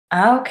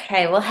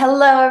Okay, well,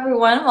 hello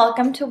everyone.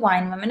 Welcome to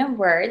Wine Women of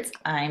Words.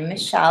 I'm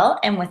Michelle,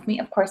 and with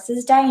me, of course,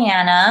 is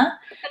Diana.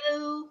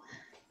 Hello.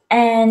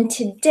 And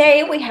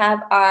today we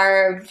have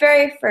our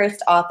very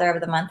first author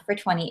of the month for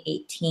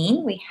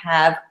 2018. We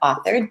have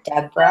author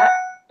Deborah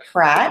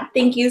Pratt.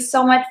 Thank you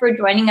so much for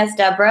joining us,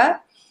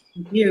 Deborah.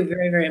 Thank you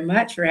very, very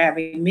much for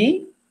having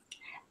me.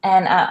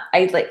 And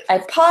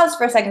I paused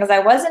for a second because I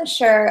wasn't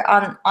sure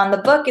on the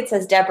book it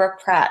says Deborah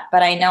Pratt,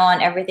 but I know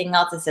on everything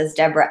else it says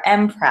Deborah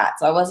M. Pratt.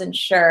 So I wasn't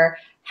sure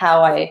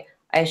how I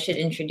should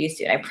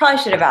introduce you. And I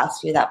probably should have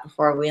asked you that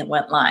before we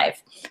went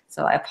live.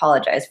 So I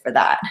apologize for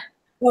that.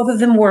 Both of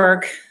them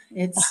work.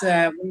 It's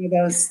one of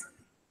those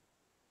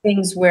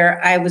things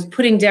where I was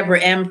putting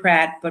Deborah M.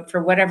 Pratt, but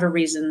for whatever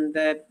reason,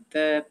 it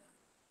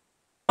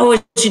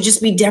should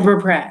just be Deborah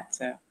Pratt.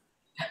 So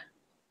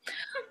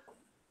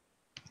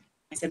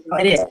I said,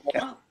 well, it is.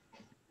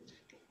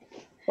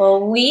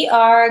 Well, we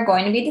are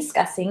going to be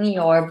discussing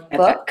your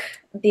book,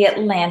 The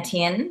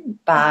Atlantean,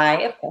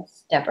 by, of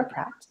course, Deborah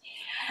Pratt.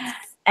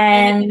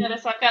 And if you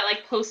notice, I've got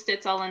like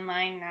Post-its all in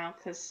mine now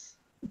because.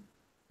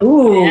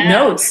 Ooh, yeah.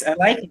 Notes. I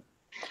like it.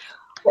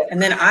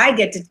 And then I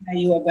get to tell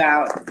you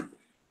about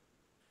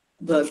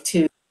book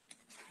 2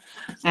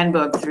 and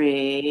book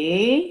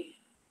 3.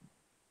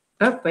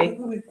 Oh, wait.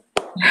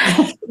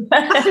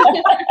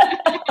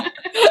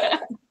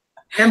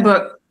 And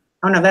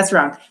oh no, that's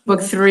wrong. Book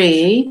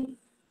 3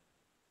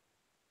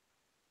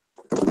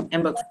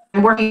 and book 4.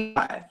 I'm working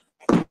on it.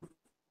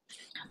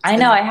 I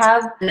know I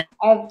have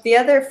the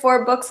other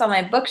 4 books on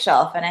my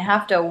bookshelf, and I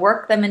have to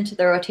work them into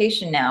the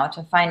rotation now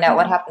to find out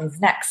what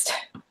happens next.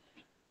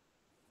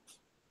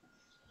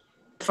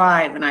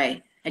 5, and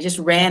I just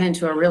ran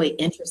into a really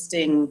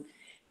interesting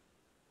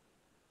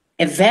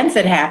event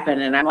that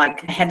happened, and I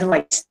had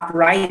to stop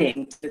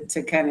writing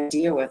to kind of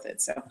deal with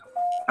it. So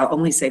I'll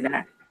only say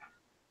that.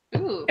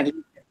 Ooh.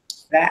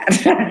 That.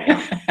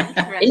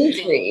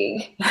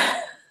 Intrigue.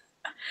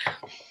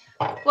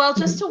 Well,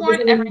 just to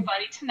warn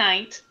everybody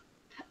tonight,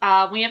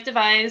 we have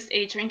devised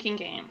a drinking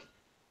game.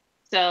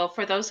 So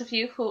for those of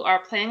you who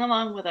are playing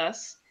along with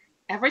us,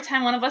 every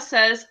time one of us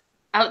says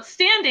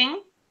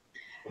outstanding,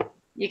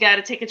 you got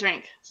to take a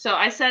drink. So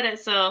I said it,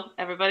 so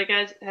everybody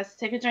has to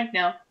take a drink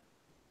now.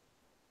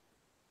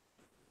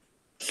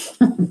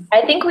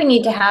 I think we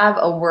need to have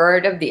a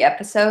word of the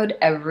episode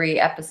every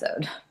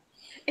episode.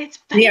 It's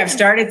I've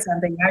started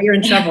something. Now you're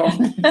in trouble.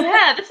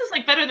 Yeah, this is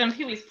like better than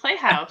Pee-wee's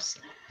Playhouse.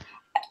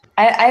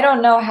 I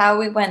don't know how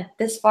we went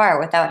this far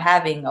without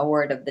having a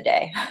word of the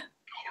day. I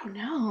don't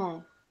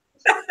know.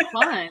 It's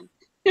fun.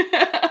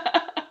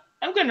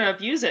 I'm going to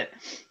abuse it.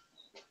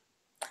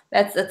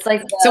 That's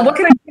like. So what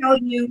can I tell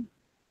you,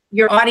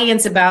 your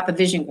audience, about the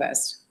Vision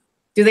Quest?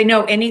 Do they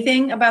know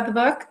anything about the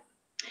book?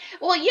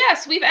 Well,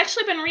 yes, we've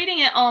actually been reading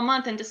it all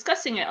month and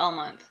discussing it all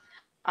month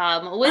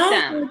with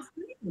them.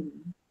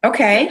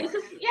 Okay. So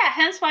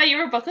hence why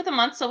you're a book of the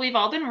month. So we've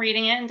all been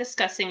reading it and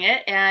discussing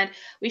it. And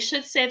we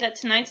should say that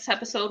tonight's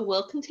episode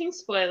will contain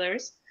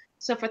spoilers.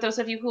 So for those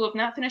of you who have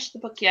not finished the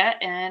book yet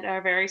and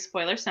are very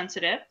spoiler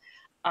sensitive,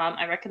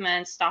 I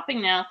recommend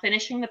stopping now,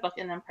 finishing the book,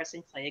 and then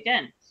pressing play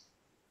again.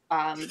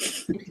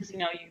 Because you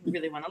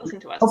really want to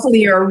listen to us. Hopefully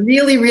you're a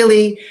really,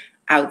 really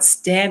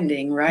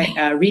outstanding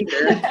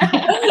reader.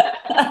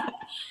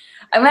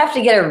 I'm going to have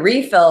to get a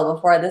refill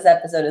before this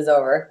episode is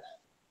over.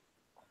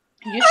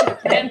 You should have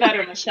planned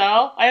better,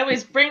 Michelle. I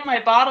always bring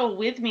my bottle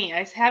with me.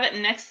 I have it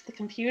next to the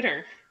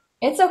computer.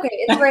 It's okay.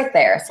 It's right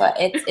there, so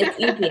it's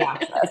easy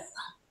access.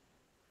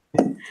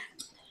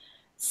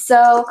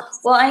 So,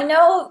 well, I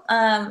know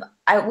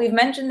we've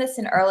mentioned this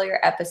in earlier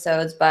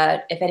episodes,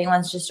 but if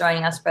anyone's just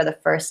joining us for the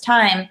first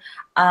time,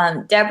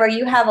 Deborah,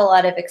 you have a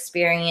lot of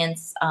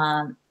experience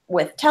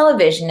with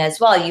television as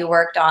well. You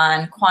worked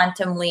on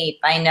Quantum Leap,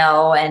 I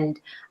know, and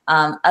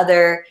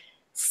other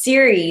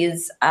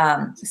series.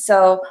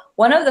 So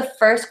one of the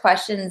first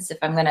questions,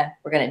 we're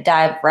gonna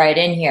dive right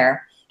in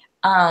here,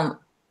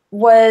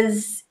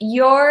 was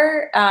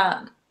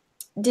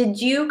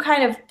did you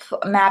kind of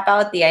map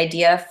out the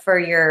idea for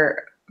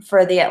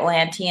the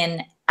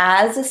Atlantean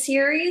as a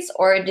series,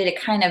 or did it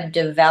kind of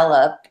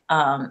develop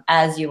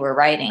as you were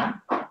writing?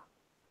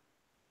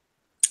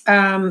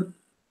 Well,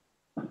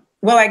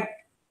 I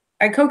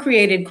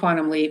co-created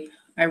Quantum Leap.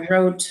 I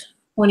wrote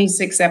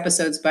 26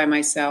 episodes by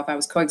myself. I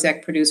was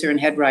co-exec producer and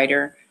head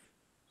writer.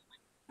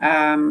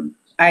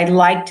 I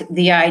liked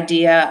the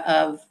idea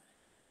of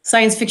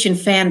science fiction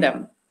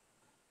fandom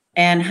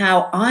and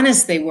how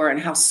honest they were and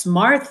how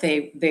smart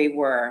they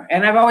were.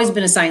 And I've always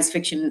been a science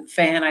fiction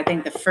fan. I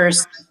think the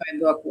first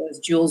book was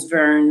Jules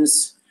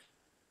Verne's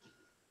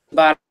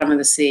Bottom of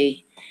the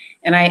Sea.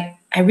 And I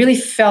really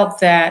felt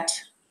that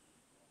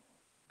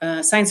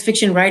science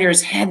fiction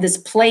writers had this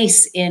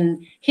place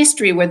in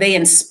history where they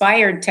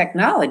inspired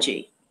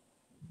technology.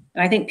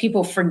 And I think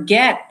people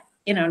forget,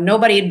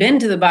 nobody had been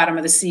to the bottom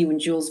of the sea when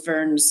Jules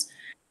Verne's,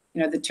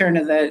 the turn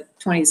of the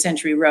 20th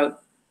century wrote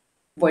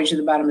Voyage to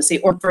the Bottom of the Sea,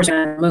 or First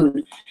Man on the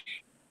Moon.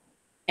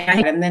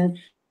 And then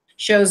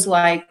shows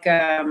like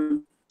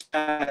Star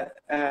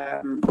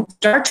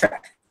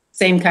Trek,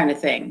 same kind of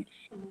thing.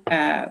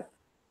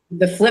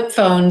 The flip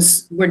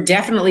phones were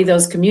definitely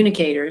those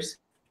communicators.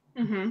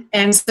 Mm-hmm.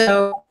 And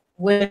so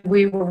when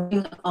we were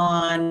working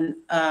on,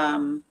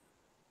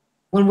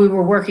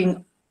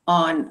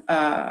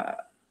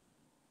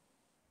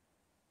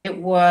 it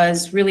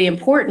was really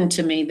important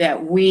to me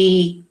that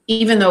we,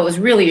 even though it was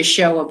really a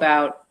show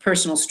about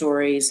personal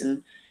stories,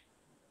 and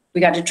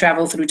we got to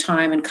travel through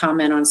time and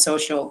comment on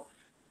social,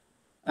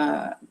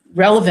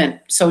 relevant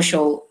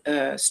social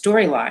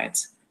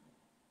storylines,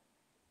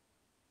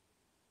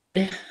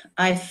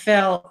 I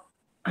felt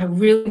I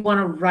really want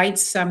to write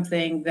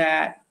something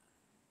that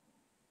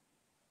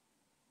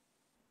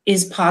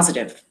is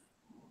positive,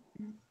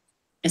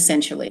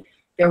 essentially.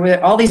 There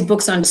were all these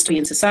books on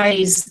dystopian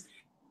societies,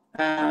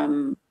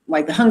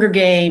 like The Hunger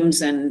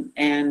Games and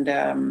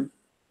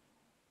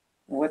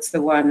what's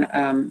the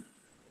one,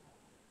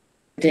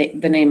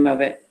 the name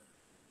of it?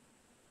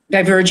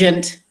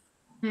 Divergent.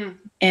 Hmm.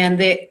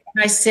 And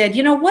I said,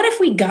 you know, what if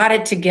we got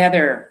it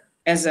together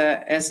as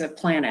a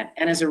planet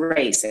and as a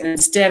race, and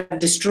instead of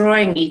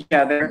destroying each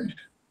other,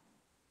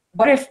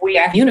 what if we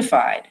act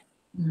unified?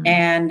 Mm-hmm.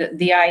 And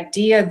the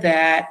idea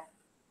that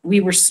we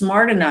were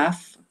smart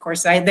enough, of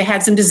course, they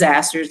had some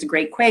disasters, the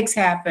Great Quakes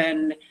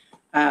happened.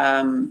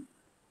 I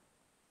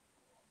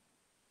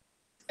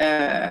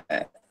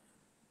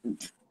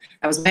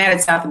was mad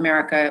at South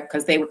America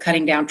because they were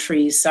cutting down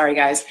trees. Sorry,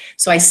 guys.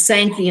 So I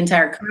sank the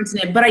entire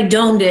continent, but I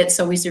domed it,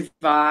 so we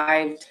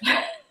survived.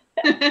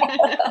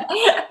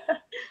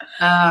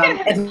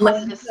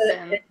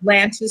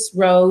 Atlantis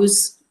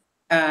rose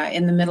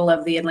in the middle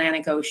of the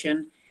Atlantic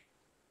Ocean.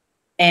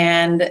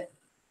 And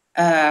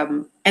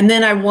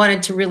then I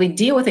wanted to really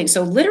deal with things.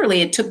 So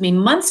literally it took me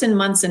months and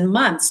months and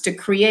months to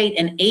create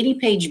an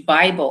 80-page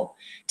Bible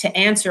to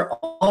answer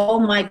all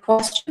my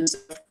questions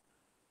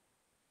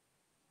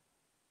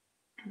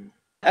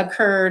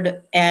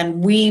occurred,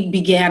 and we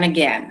began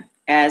again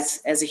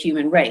as a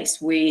human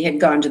race. We had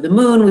gone to the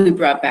moon, we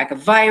brought back a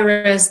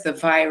virus, the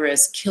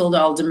virus killed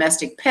all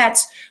domestic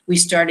pets. We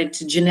started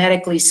to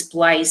genetically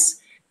splice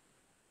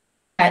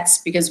pets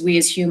because we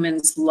as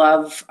humans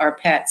love our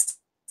pets.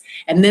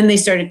 And then they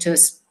started to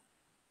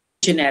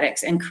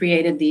genetics and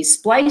created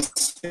these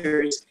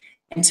splicers.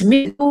 And to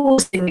me, the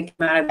coolest thing that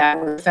came out of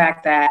that was the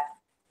fact that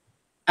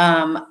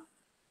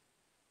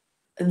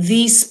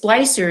these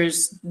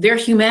splicers, their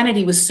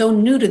humanity was so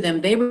new to them,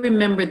 they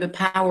remembered the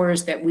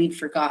powers that we'd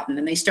forgotten,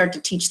 and they start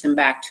to teach them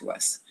back to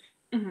us.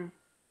 Mm-hmm.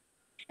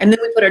 And then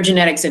we put our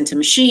genetics into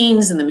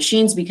machines, and the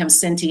machines become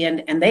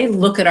sentient, and they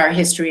look at our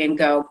history and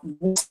go,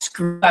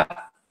 screw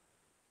up.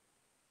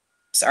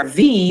 Our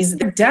V's,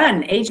 they're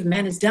done. Age of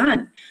Men is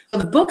done. So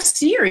the book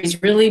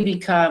series really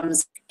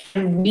becomes,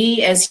 can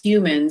we as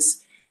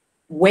humans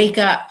wake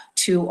up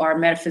to our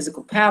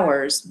metaphysical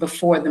powers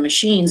before the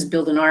machines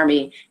build an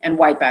army and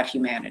wipe out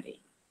humanity?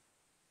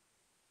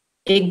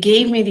 It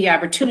gave me the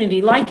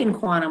opportunity, like in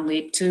Quantum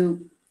Leap,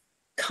 to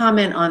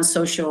comment on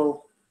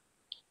social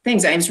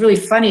things. And it's really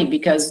funny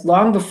because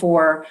long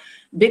before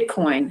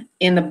Bitcoin,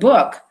 in the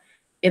books,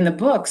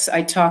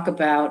 I talk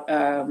about,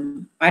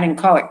 I didn't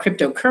call it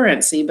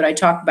cryptocurrency, but I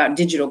talk about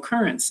digital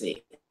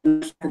currency.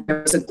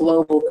 There was a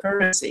global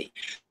currency.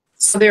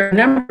 So there are a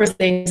number of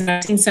things, and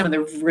I've seen some of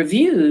the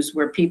reviews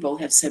where people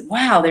have said,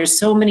 wow, there's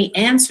so many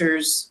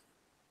answers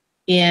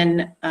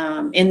in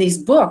these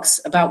books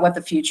about what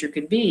the future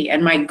could be.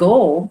 And my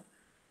goal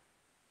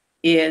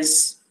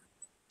is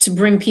to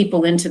bring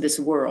people into this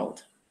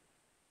world.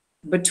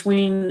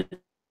 Between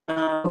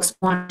books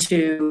 1,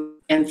 2,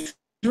 and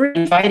 3,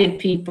 invited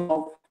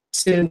people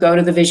to go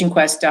to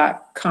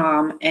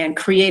thevisionquest.com and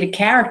create a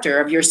character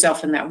of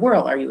yourself in that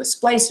world. Are you a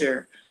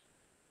splicer?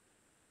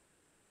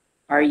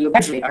 Are you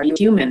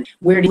human?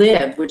 Where do you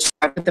live? Which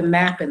I put the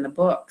map in the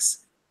books.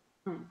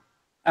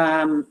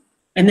 And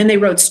then they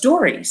wrote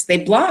stories.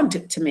 They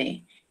blogged to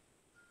me.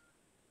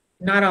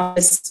 Not on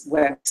this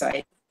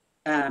website.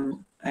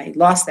 I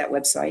lost that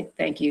website.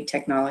 Thank you,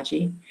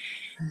 technology.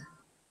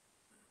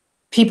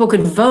 People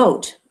could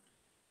vote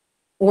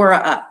aura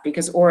up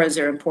because auras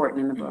are important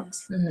in the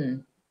books.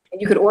 Mm-hmm. And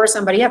you could aura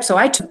somebody up. So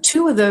I took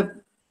 2 of the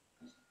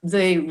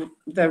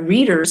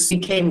readers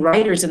became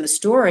writers in the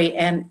story,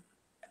 and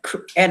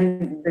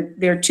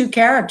there are 2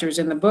 characters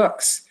in the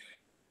books,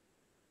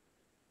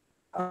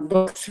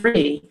 book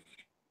 3,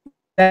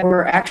 that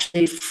were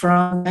actually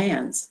from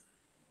bands.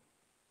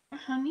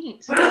 How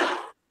neat.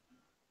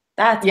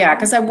 Yeah,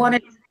 because I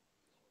want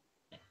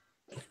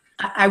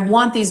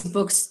these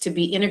books to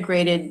be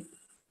integrated,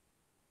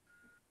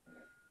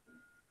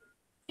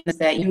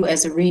 that you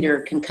as a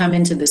reader can come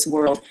into this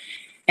world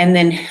and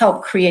then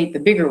help create the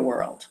bigger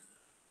world.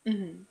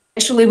 Mm-hmm.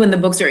 Especially when the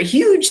books are a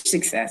huge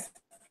success.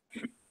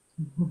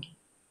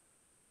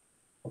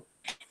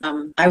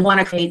 I want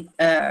to create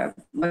a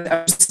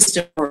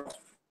system world.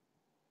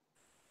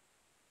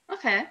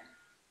 Okay.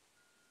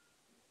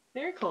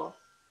 Very cool.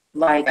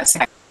 Like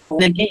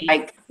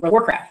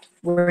Warcraft,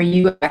 where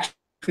you actually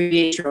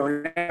create your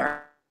own.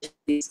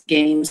 These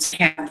games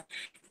have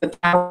the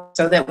power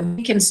so that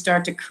we can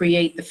start to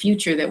create the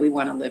future that we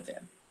want to live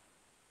in.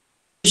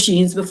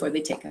 Machines before they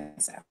take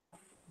us out.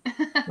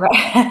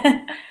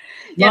 Right.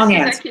 Yes, Long because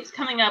that answer. keeps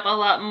coming up a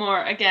lot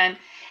more again.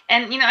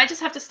 And, I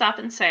just have to stop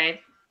and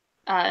say,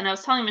 and I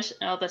was telling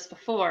Michelle this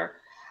before,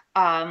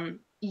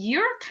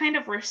 you're kind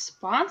of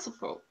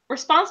responsible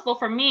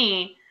for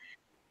me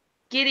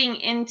getting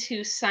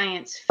into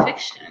science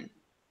fiction.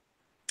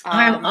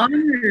 I'm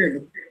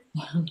honored.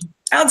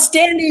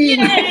 Outstanding.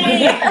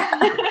 Yay!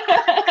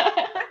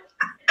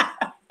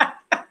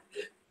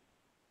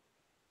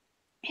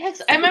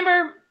 Yes, I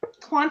remember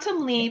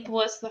Quantum Leap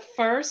was the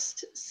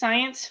first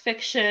science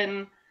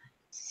fiction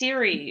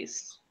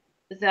series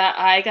that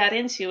I got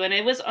into, and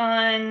it was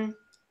on,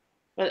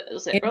 what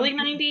was it, early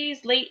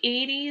 90s, late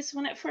 80s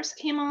when it first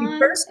came You on?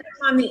 first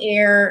came on the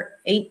air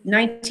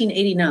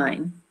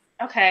 1989.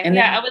 Okay, And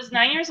yeah, then I was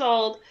 9 years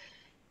old,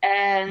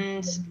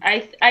 and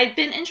I'd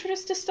been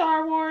introduced to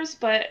Star Wars,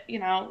 but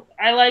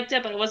I liked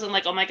it, but it wasn't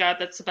like, oh my God,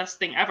 that's the best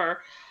thing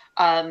ever.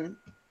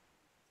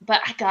 But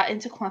I got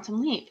into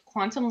Quantum Leap.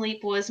 Quantum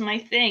Leap was my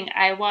thing.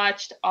 I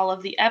watched all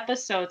of the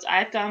episodes.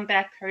 I've gone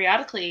back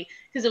periodically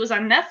because it was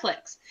on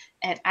Netflix,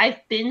 and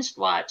I've binged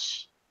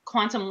watched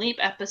Quantum Leap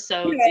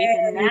episodes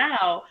even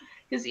now.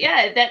 Because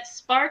that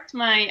sparked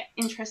my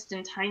interest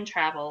in time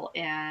travel,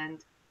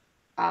 and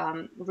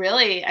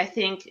really, I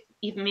think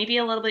even maybe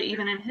a little bit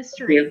even in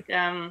history.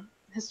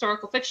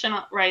 Historical fiction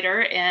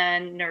writer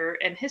and nerd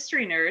and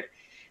history nerd,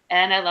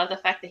 and I love the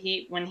fact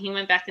that when he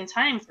went back in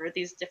time for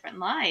these different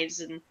lives,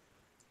 and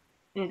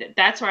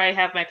that's where I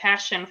have my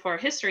passion for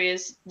history,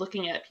 is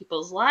looking at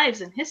people's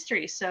lives and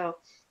history. So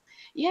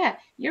yeah,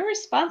 you're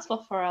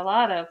responsible for a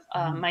lot of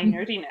my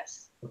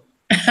nerdiness.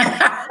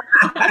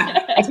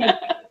 I take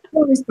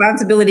full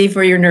responsibility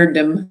for your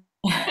nerddom.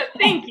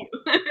 Thank you.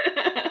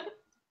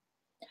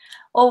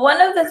 Well, one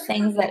of the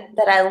things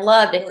that I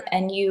loved,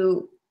 and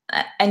you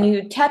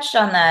touched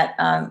on that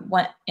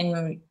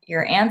in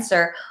your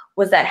answer,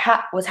 was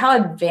how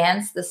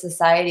advanced the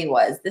society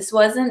was. This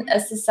wasn't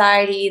a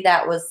society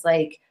that was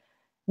like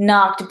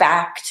knocked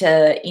back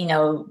to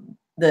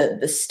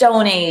the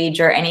Stone Age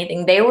or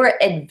anything. They were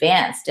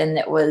advanced, and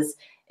it was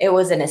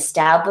an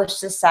established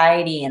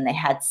society, and they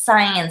had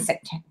science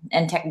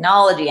and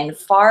technology, and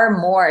far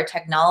more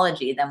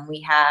technology than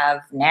we have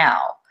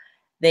now.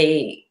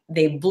 They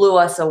blew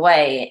us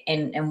away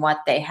in what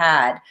they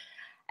had.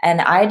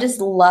 And I just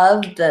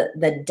loved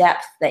the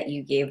depth that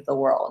you gave the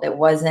world. It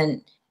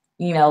wasn't,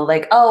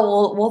 like,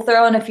 oh, we'll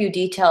throw in a few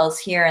details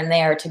here and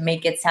there to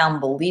make it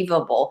sound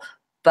believable.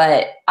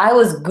 But I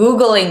was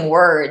Googling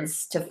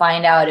words to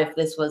find out if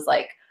this was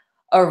like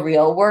a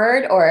real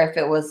word or if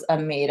it was a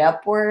made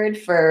up word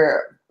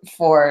for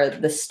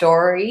the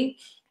story.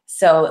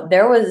 So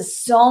there was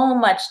so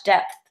much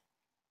depth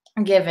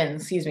given,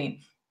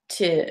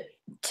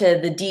 to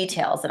the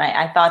details. And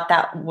I thought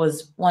that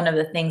was one of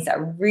the things that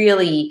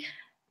really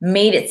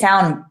made it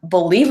sound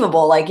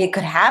believable, like it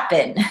could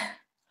happen.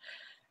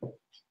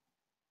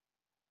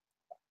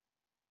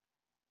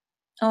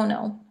 Oh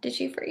no, did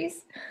she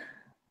freeze?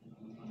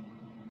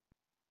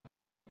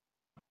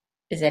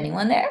 Is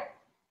anyone there?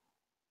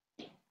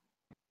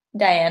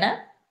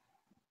 Diana?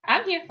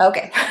 I'm here.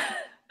 Okay.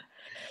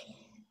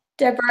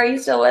 Deborah, are you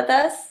still with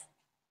us?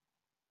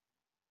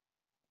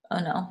 Oh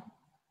no.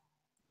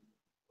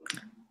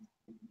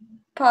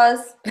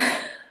 Pause.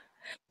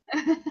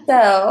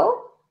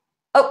 So,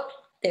 oh,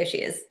 there she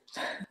is.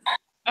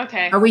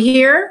 Okay. Are we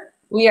here?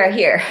 We are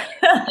here.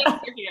 Yes,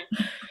 you're here.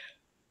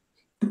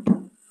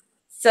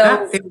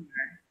 So, there we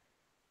are.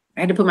 I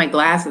had to put my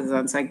glasses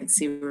on so I could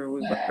see where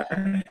we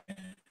were.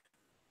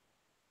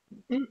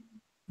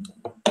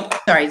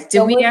 Sorry,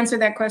 did we answer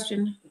that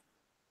question?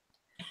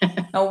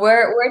 no,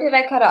 where did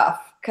I cut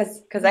off?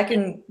 Because I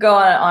can go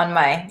on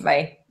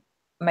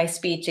my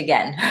speech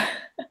again.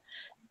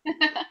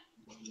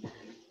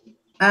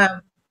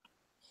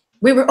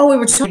 We were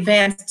talking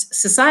advanced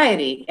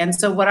society. And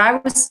so what I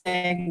was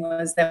saying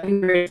was that we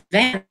were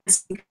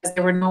advanced because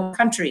there were no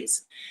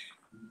countries.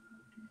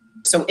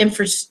 So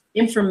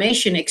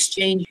information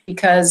exchange,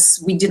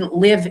 because we didn't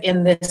live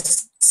in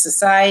this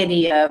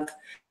society of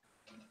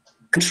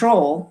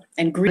control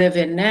and live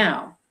in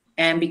now.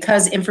 And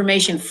because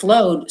information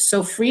flowed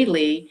so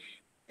freely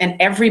and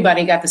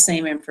everybody got the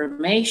same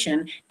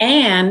information,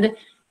 and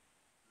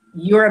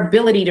your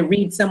ability to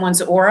read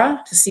someone's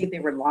aura to see if they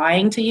were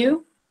lying to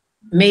you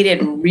made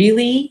it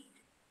really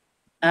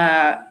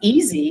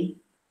easy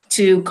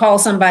to call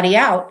somebody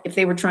out if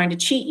they were trying to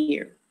cheat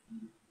you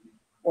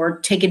or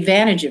take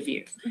advantage of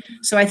you.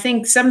 So I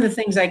think some of the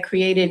things I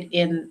created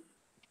in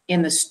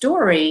the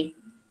story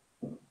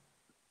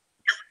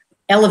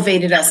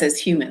elevated us as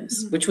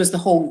humans, which was the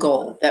whole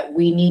goal, that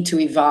we need to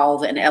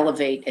evolve and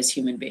elevate as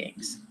human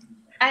beings.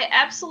 I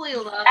absolutely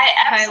love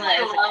Kyla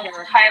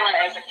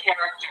as a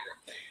character.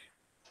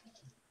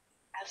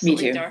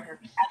 Absolutely Me too. adore her.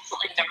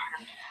 Absolutely adore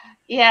her.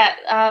 Yeah,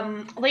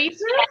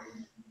 Laser,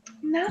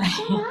 not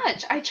so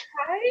much. I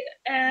tried,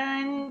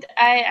 and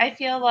I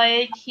feel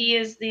like he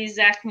is the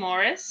Zach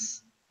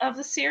Morris of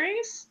the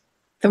series.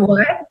 The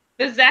what?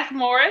 The Zach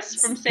Morris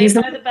from Saved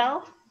by the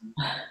Bell.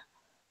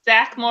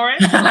 Zach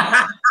Morris.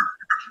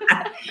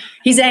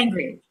 He's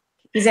angry.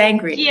 He's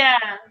angry. Yeah.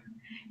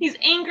 he's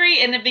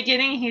angry in the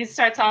beginning. He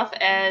starts off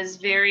as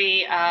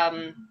very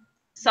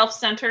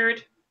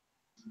self-centered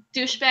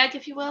douchebag,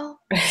 if you will.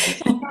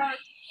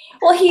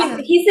 Well,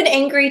 he's an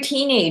angry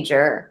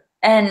teenager,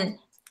 and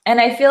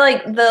I feel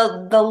like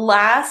the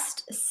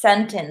last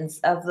sentence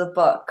of the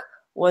book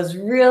was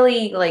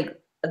really like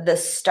the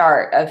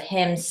start of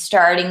him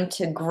starting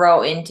to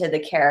grow into the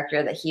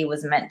character that he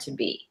was meant to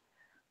be.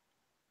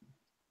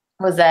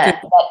 Was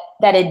that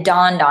it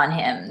dawned on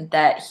him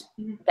that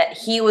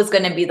he was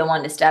going to be the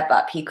one to step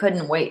up. He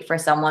couldn't wait for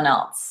someone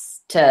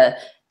else to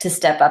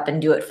step up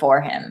and do it for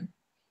him.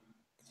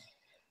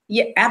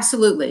 Yeah,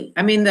 absolutely.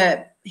 I mean,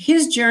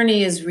 his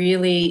journey is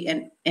really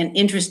an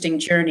interesting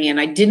journey, and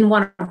I didn't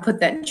want to put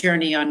that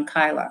journey on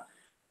Kyla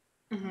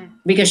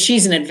because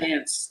she's an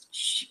advanced.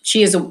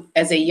 She is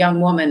as a young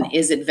woman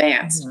is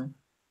advanced,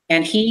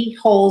 and he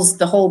holds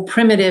the whole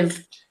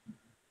primitive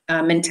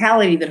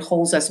mentality that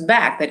holds us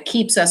back, that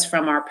keeps us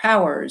from our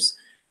powers.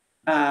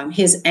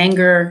 His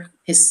anger,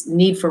 his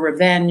need for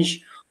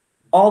revenge,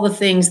 all the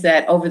things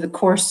that over the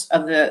course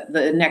of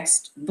the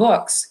next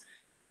books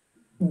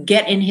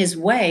get in his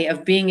way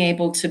of being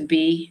able to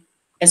be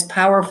as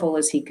powerful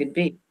as he could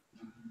be.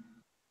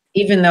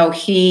 Even though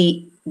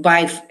he,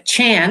 by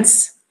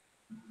chance,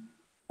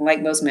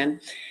 like most men,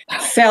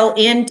 fell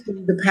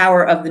into the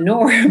power of the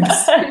norms.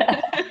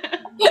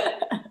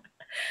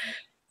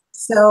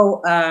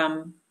 So,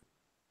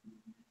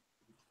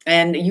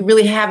 and you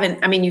really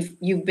haven't, I mean,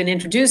 you've been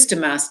introduced to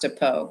Master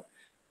Poe,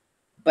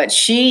 but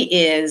she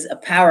is a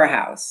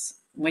powerhouse.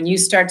 When you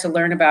start to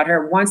learn about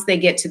her, once they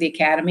get to the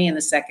academy in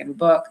the second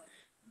book,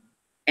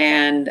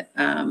 and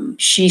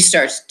she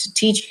starts to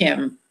teach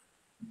him,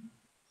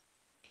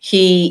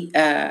 he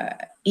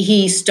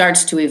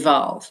starts to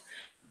evolve,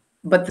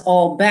 but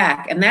all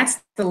back. And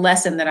that's the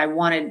lesson that I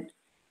wanted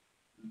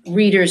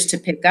readers to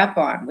pick up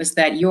on, was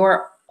that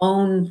your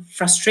own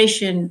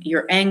frustration,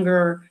 your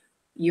anger,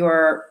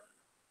 your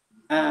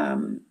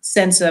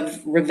sense of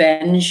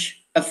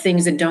revenge of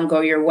things that don't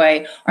go your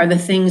way are the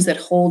things that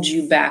hold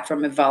you back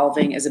from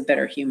evolving as a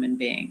better human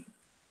being.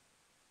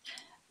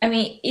 I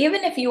mean,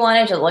 even if you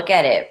wanted to look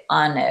at it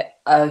on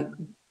a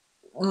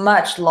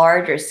much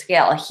larger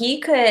scale, he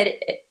could,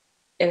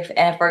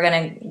 if we're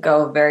going to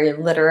go very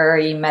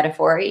literary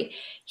metaphor-y,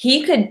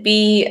 he could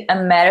be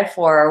a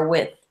metaphor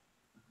with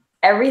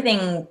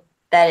everything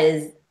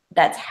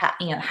that's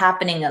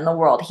happening in the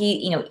world.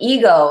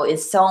 Ego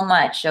is so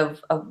much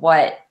of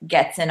what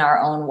gets in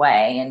our own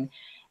way,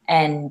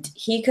 and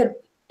he could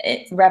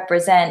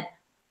represent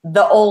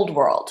the old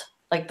world,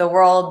 like the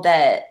world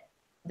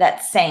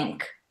that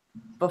sank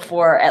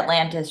before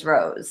Atlantis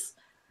rose,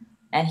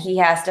 and he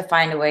has to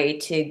find a way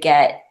to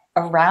get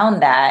around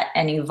that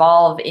and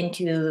evolve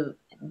into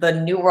the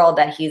new world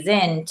that he's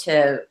in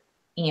to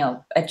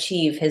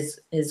achieve his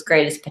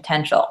greatest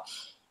potential.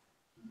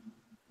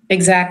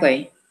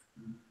 Exactly.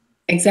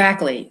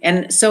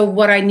 And so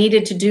what I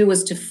needed to do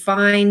was to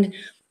find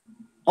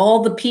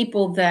all the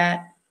people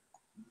that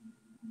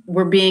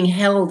were being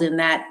held in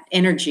that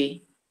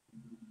energy,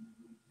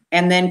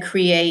 and then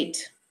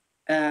create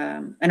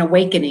an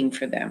awakening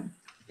for them,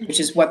 which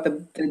is what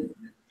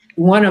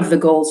one of the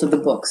goals of the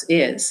books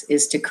is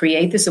to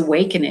create this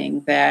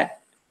awakening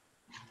that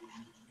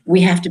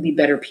we have to be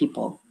better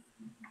people.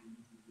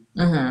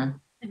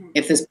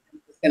 If this is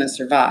going to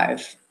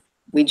survive,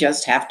 we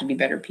just have to be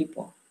better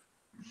people.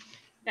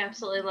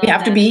 Absolutely love we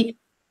have that. To be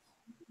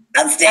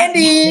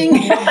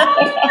outstanding.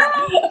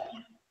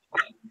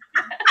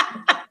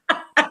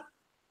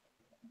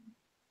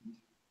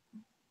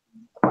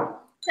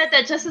 Said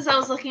that just as I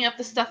was looking up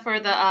the stuff for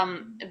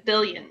the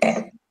billions.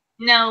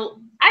 Now,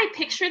 I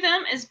picture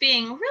them as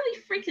being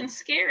really freaking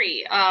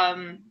scary.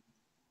 I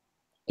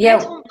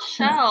told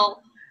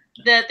Michelle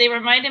that they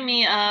reminded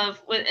me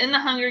of, in the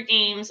Hunger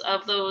Games,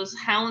 of those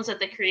hounds that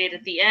they create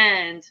at the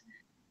end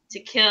to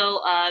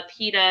kill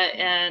Peeta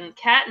and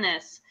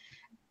Katniss.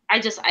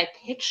 I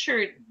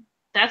pictured,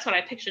 that's what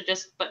I pictured,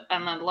 just but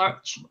on a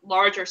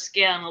larger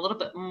scale and a little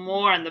bit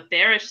more on the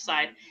bearish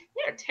side.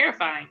 They're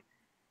terrifying.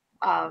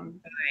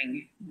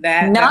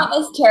 Not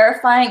as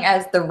terrifying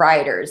as the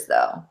writers,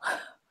 though.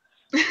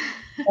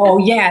 Oh,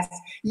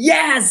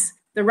 yes,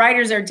 the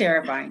writers are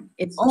terrifying.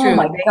 It's true. Oh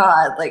my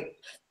God, like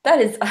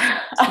that is.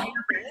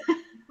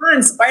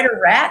 Spider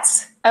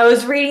rats. I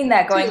was reading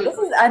that, going, this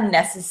is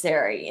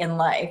unnecessary in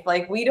life.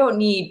 Like, we don't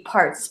need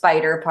part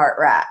spider, part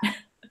rat.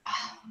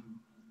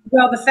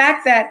 Well, the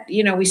fact that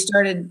we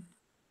started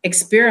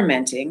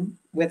experimenting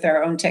with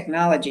our own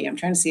technology. I'm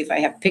trying to see if I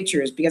have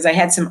pictures, because I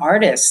had some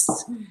artists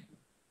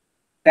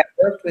that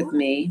worked with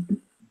me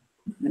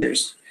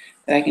that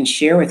I can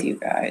share with you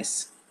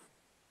guys.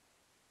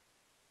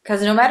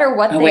 Because no matter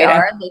what they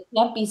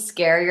can't be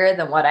scarier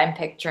than what I'm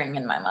picturing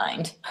in my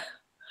mind.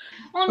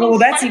 Well,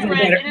 that's even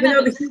better.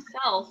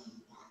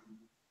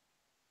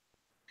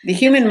 The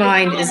human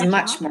mind is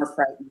much more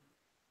frightening.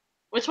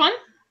 Which one?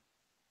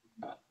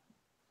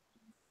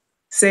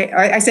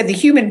 I said the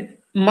human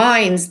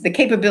minds, the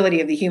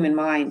capability of the human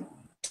mind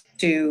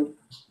to.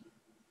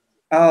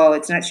 Oh,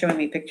 it's not showing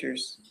me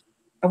pictures.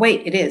 Oh,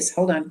 wait, it is.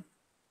 Hold on.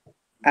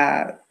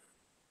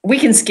 we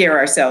can scare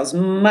ourselves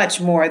much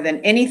more than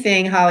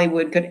anything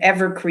Hollywood could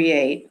ever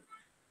create.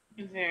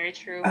 Very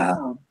true.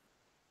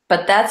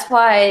 But that's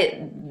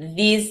why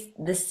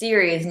the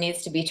series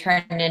needs to be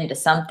turned into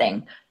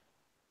something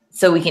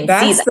so we can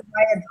see that.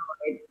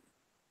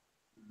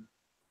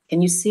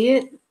 Can you see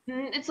it?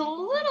 It's a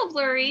little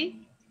blurry.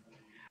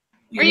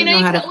 Or, I you don't know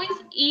you how can to-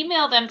 always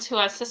email them to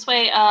us this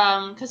way,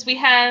 because we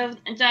have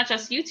not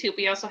just YouTube,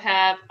 we also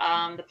have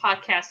the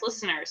podcast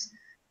listeners.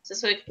 So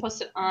this way we can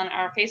post it on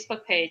our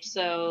Facebook page,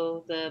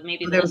 so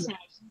maybe the listeners.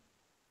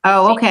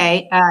 Oh,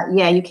 okay.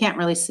 Yeah, you can't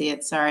really see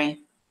it. Sorry.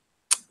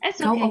 It's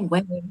Go okay.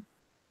 away.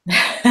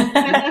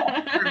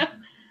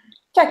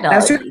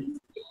 Technology.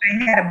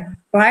 I had a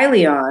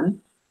Biley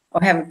on.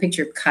 I'll have a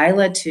picture of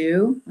Kyla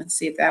too. Let's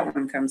see if that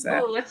one comes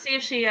up. Oh, let's see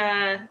if she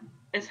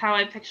is how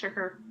I picture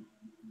her.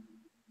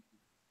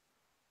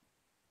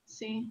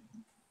 See?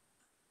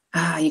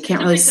 You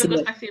can't really see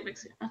it.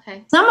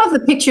 Okay. Some of the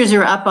pictures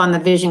are up on the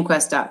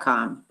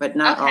visionquest.com, but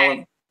not all of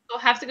them. We'll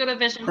have to go to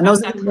visionquest.com. And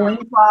those are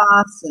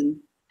loincloths, and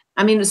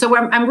I mean, so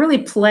I'm really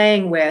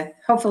playing with.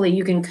 Hopefully,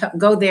 you can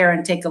go there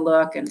and take a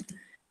look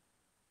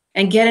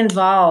and get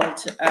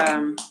involved.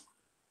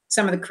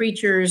 Some of the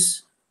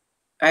creatures,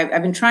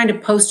 I've been trying to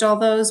post all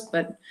those,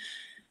 but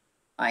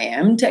I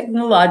am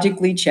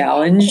technologically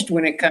challenged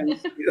when it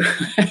comes to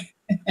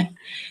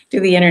to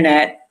the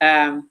internet.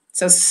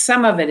 So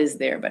some of it is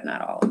there, but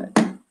not all of it.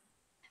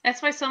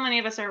 That's why so many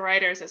of us are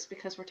writers. It's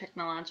because we're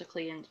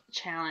technologically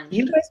challenged.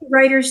 You guys are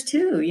writers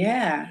too,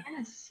 yeah.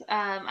 Yes,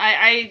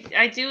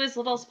 I do as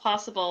little as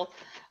possible.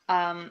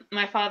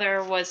 My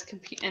father was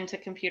into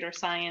computer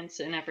science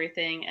and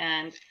everything,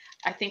 and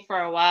I think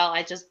for a while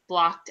I just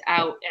blocked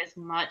out as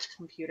much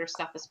computer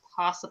stuff as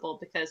possible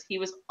because he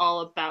was all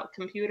about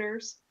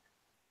computers.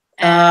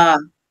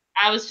 And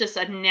I was just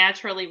a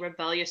naturally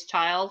rebellious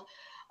child.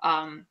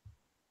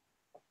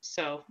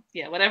 So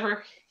yeah,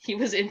 whatever he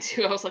was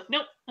into, I was like,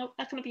 nope,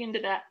 not gonna be into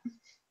that.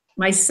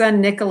 My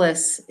son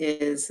Nicholas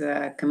is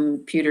a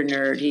computer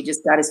nerd. He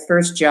just got his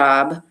first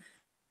job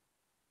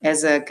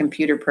as a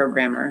computer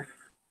programmer.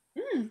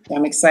 So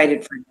I'm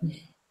excited for him.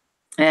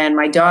 And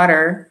my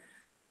daughter,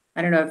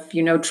 I don't know if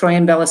you know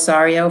Troyan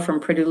Bellisario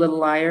from Pretty Little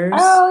Liars.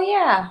 Oh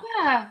yeah.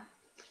 Yeah.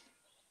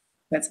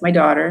 That's my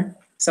daughter.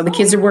 So the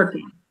kids are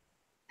working.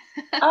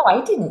 Oh,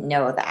 I didn't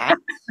know that.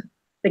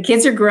 The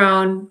kids are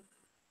grown.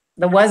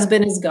 The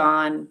husband is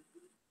gone.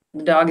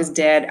 The dog is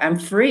dead. I'm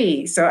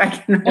free, so I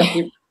can.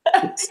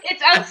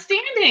 It's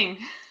outstanding.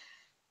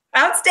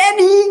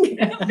 Outstanding.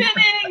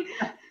 Outstanding.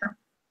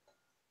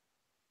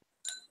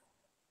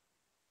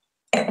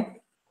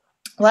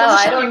 Well,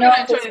 so I don't know.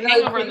 Enjoy the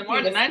hangover in the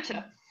morning, aren't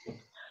you?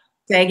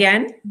 Say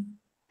again.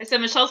 I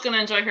said Michelle's going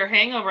to enjoy her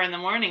hangover in the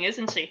morning,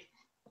 isn't she?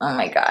 Oh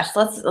my gosh,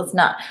 let's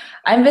not.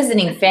 I'm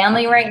visiting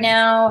family right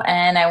now,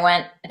 and I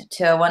went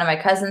to one of my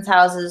cousin's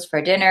houses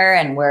for dinner,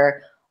 and we're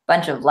a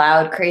bunch of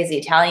loud, crazy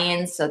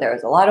Italians, so there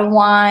was a lot of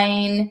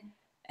wine,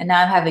 and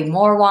now I'm having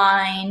more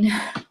wine.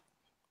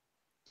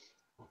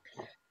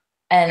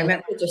 And my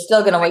kids are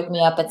still going to wake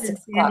me up at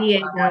 6 o'clock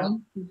tomorrow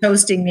morning.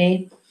 Hosting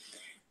me.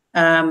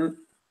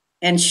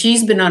 And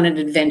she's been on an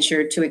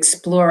adventure to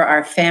explore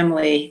our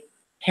family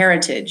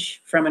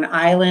heritage from an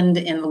island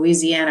in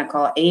Louisiana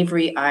called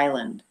Avery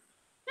Island.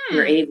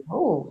 We're Avery.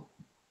 Oh.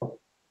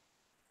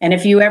 And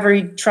if you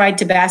ever tried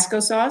Tabasco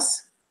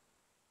sauce?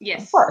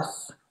 Yes. Of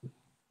course.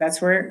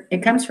 That's where it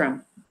comes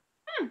from.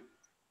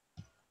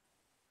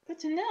 Good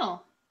to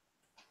know.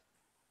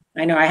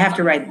 I know, I have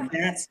to write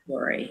that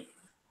story.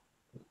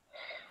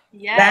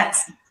 Yes.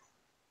 That's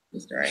the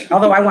story.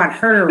 Although I want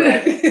her to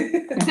write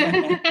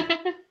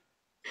it.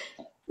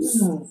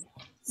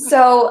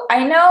 So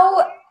I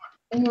know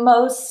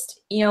most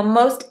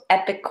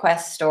Epic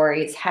Quest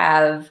stories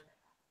have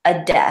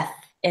a death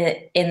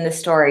in the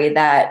story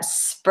that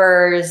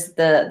spurs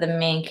the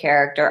main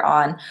character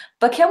on.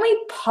 But can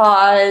we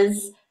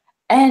pause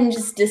and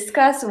just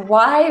discuss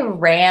why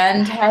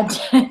Rand had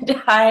to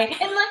die?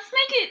 And let's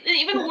make it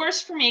even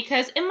worse for me,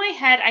 because in my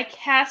head, I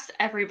cast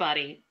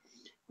everybody.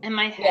 In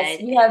my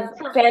head. Yes, we have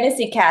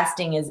fantasy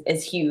casting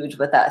is huge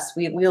with us.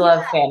 We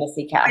love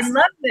fantasy casting. I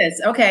love this.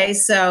 Okay,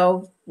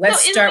 so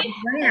let's start with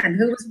Rand.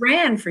 Who was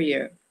Rand for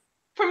you?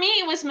 For me,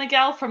 it was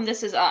Miguel from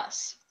This Is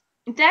Us.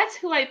 That's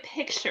who I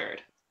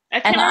pictured. I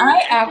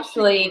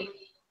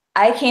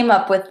came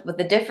up with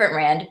a different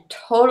Rand,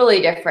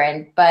 totally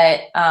different,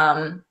 but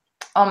oh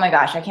my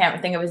gosh, I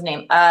can't think of his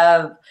name.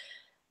 Do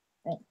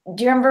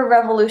you remember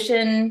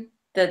Revolution,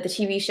 the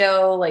TV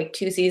show, like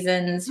 2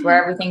 seasons where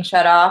everything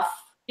shut off?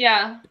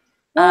 Yeah.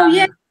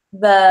 Yeah.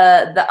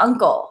 The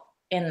uncle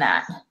in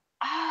that.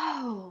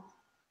 Oh.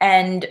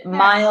 And yes.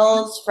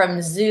 Miles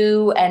from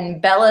Zoo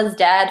and Bella's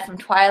dad from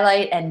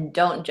Twilight, and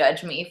don't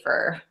judge me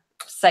for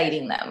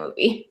citing that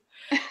movie.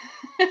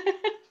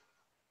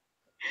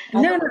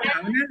 No, not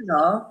at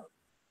all.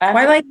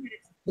 Twilight had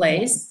its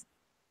place.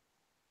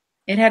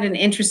 It had an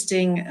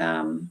interesting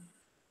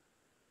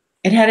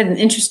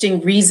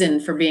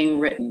reason for being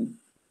written.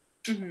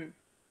 Mm-hmm.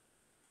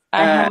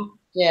 I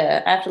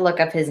have to look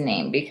up his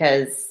name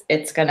because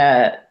it's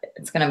gonna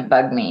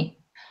bug me.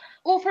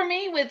 Well, for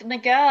me with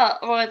Miguel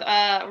or with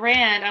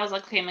Rand, I was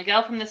like, okay,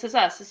 Miguel from This Is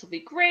Us, this will be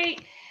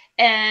great.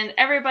 And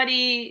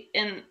everybody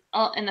in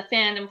the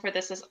fandom for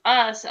This Is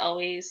Us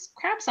always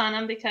craps on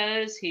him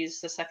because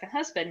he's the second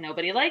husband.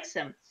 Nobody likes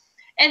him.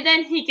 And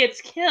then he gets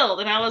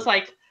killed, and I was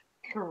like,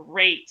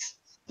 great.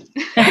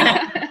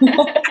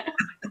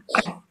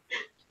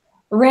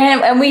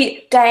 Rand,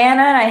 and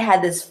Diana and I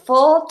had this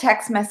full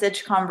text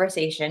message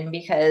conversation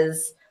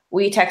because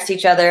we text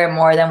each other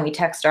more than we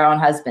text our own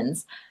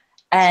husbands.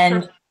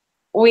 And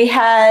we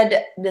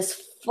had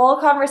this full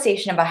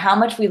conversation about how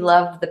much we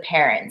love the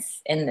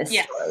parents in this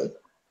story.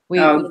 We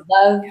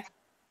love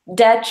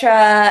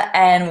Detra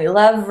and we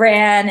love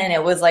Rand, and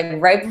it was like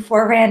right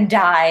before Rand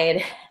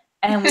died.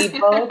 And we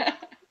both,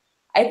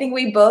 I think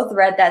we both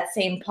read that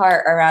same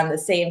part around the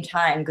same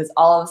time because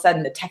all of a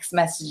sudden the text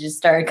messages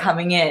started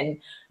coming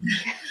in.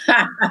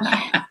 That's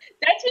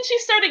when she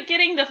started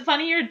getting the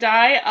Funny or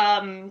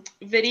Die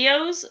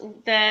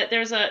videos. That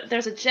there's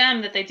a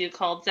gem that they do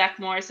called Zach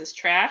Morris's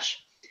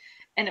Trash,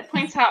 and it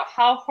points out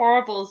how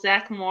horrible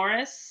Zach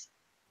Morris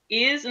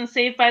is in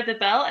Saved by the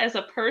Bell as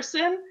a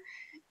person.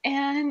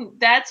 And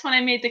that's when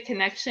I made the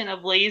connection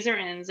of Laser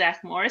and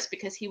Zach Morris,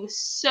 because he was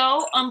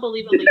so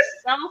unbelievably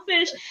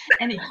selfish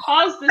and he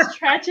caused this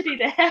tragedy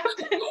to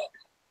happen.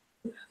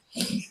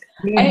 He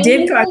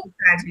did cause the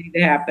tragedy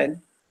to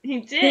happen. He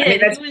did. I mean,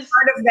 that's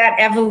part of that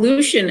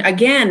evolution.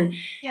 Again,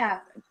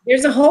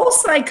 there's a whole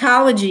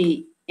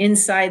psychology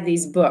inside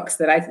these books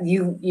that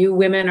you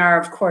women are,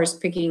 of course,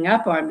 picking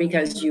up on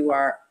because you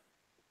are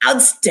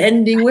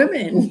outstanding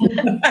women.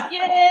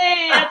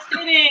 Yay,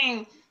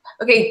 outstanding.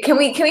 Okay, can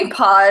we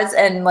pause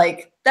and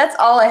like that's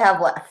all I have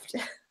left.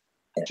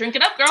 Drink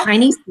it up, girl.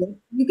 Tiny sips.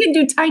 You can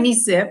do tiny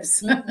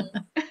sips.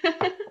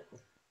 Mm-hmm.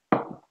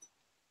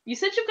 You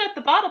said you've got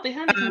the bottle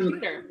behind the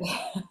computer.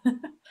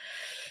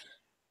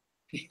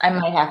 I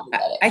might have to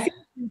get it. I think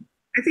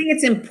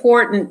it's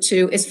important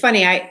to. It's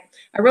funny. I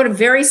wrote a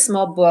very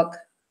small book.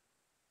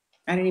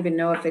 I don't even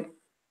know if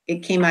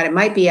it came out. It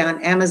might be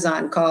on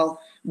Amazon, called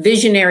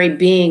Visionary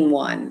Being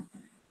One,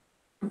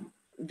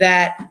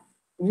 that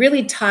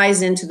really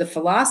ties into the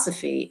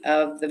philosophy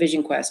of the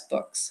Vision Quest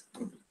books.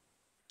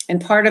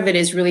 And part of it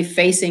is really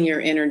facing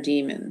your inner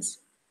demons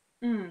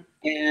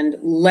and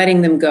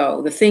letting them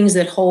go, the things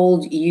that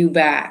hold you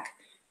back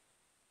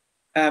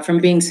from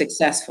being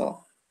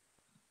successful.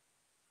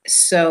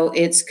 So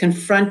it's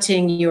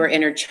confronting your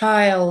inner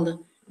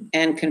child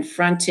and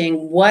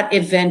confronting what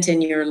event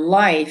in your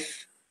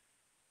life,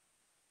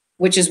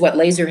 which is what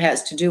Laser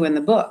has to do in the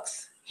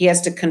books. He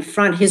has to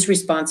confront his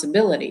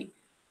responsibility.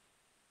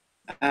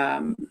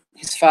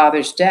 His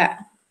father's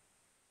death,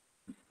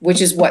 which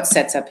is what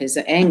sets up his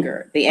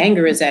anger. The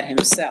anger is at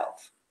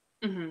himself.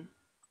 Mm-hmm.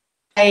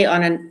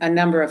 On a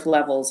number of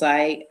levels.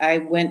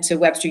 I went to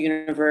Webster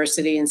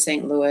University in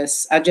St.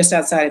 Louis, just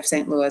outside of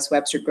St. Louis,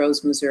 Webster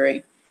Groves,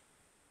 Missouri.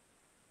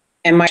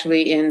 And I'm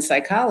actually in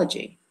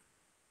psychology.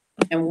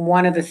 And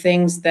one of the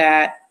things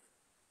that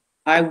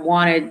I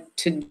wanted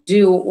to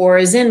do, or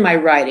is in my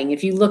writing,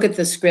 if you look at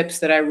the scripts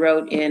that I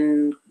wrote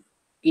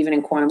even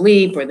in Quantum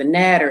Leap or The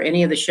Net or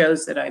any of the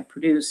shows that I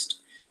produced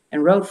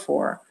and wrote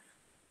for,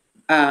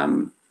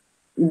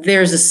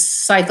 there's a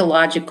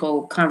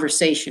psychological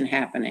conversation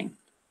happening.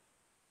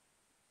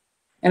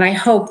 And I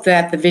hope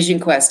that the Vision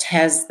Quest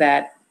has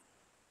that,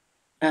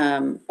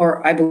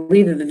 or I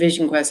believe that the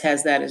Vision Quest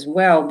has that as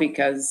well,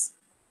 because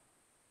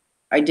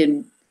I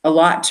did a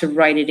lot to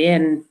write it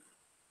in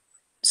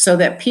so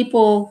that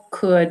people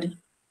could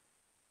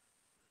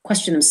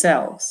question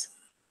themselves.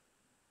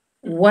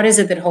 What is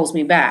it that holds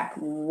me back?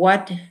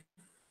 What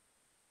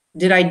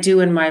did I do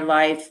in my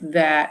life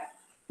that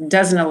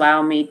doesn't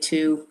allow me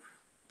to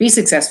be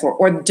successful,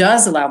 or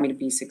does allow me to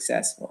be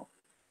successful?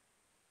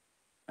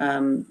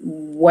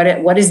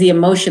 What is the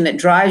emotion that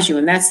drives you?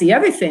 And that's the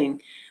other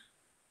thing.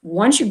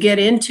 Once you get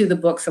into the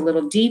books a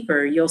little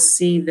deeper, you'll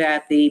see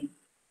that the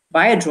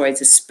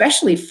biodroids,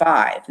 especially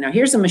 5. Now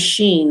here's a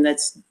machine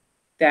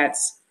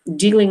that's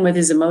dealing with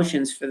his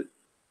emotions for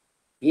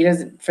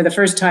the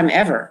first time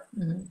ever.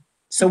 Mm-hmm.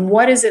 So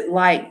what is it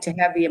like to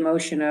have the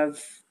emotion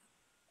of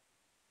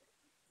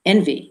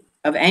envy,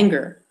 of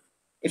anger,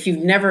 if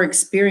you've never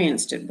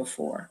experienced it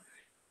before?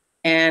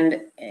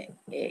 And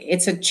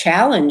it's a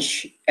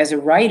challenge as a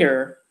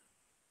writer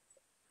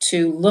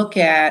to look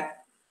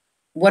at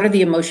what are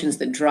the emotions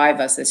that drive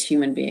us as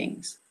human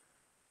beings.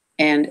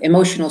 And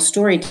emotional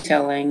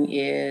storytelling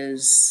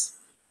is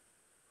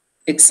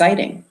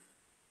exciting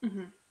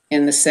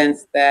in the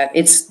sense that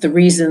it's the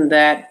reason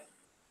that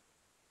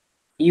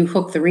you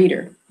hook the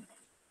reader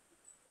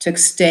to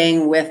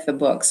staying with the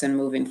books and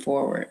moving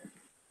forward.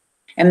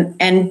 And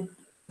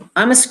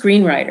I'm a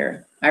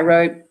screenwriter. I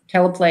wrote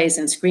teleplays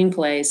and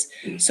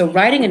screenplays. So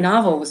writing a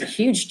novel was a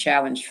huge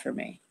challenge for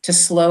me, to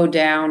slow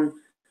down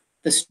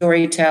the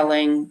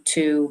storytelling,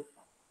 to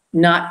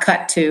not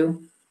cut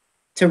to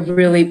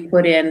really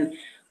put in,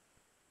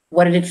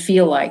 what did it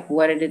feel like?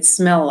 What did it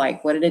smell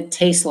like? What did it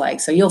taste like?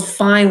 So you'll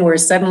find where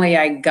suddenly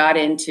I got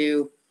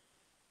into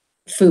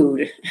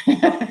food.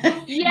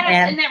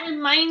 Yes, and that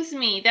reminds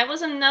me, that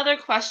was another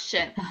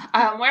question.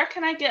 Where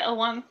can I get a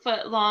 1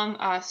 foot long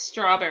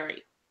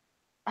strawberry?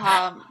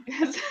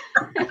 'Cause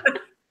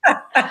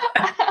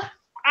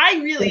I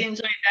really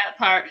enjoyed that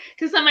part.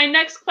 Because then my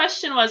next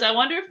question was, I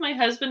wonder if my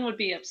husband would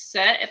be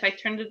upset if I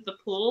turned the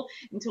pool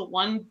into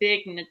one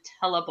big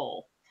Nutella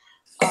bowl.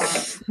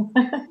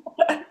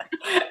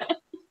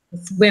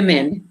 It's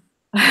women.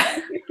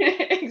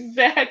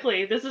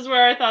 Exactly. This is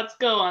where our thoughts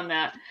go on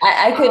that.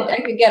 I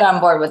could get on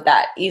board with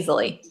that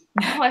easily.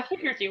 Oh, I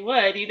figured you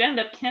would. You'd end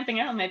up camping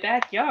out in my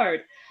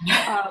backyard.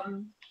 I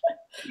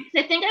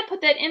think I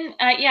put that in.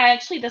 Yeah,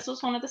 actually, this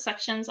was one of the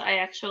sections I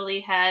actually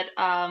had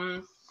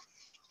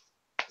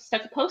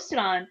stuck a post-it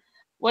on,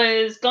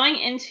 was going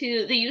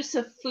into the use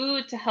of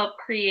food to help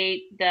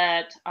create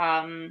that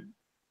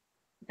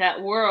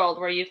that world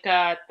where you've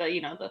got the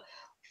the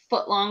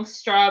foot-long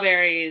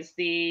strawberries,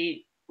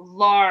 the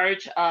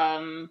large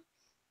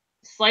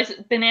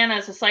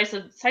bananas,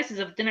 slices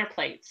of dinner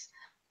plates,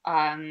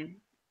 all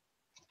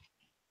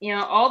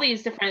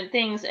these different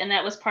things, and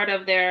that was part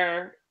of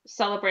their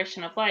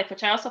celebration of life,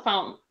 which I also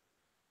found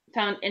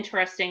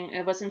interesting.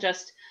 It wasn't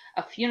just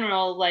a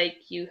funeral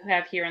like you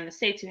have here in the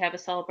States. You have a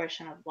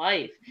celebration of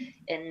life,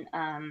 and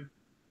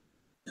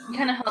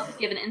kind of helps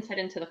give an insight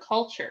into the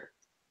culture,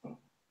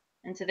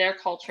 into their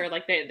culture.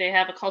 Like they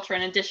have a culture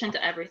in addition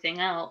to everything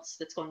else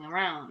that's going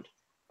around.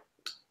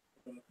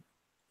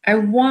 I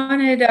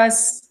wanted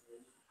us,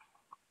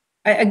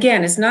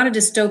 again, it's not a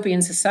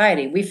dystopian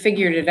society. We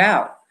figured it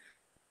out,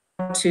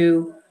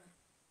 to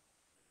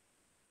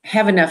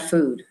have enough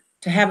food,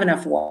 to have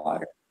enough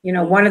water.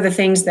 One of the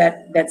things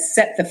that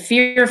set the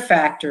fear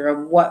factor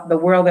of what the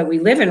world that we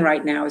live in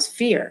right now is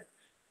fear.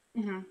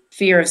 Mm-hmm.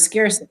 Fear of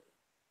scarcity.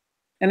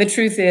 And the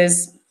truth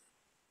is,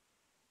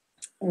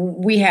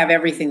 we have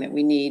everything that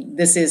we need.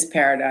 This is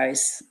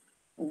paradise.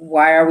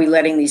 Why are we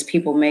letting these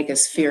people make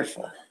us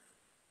fearful?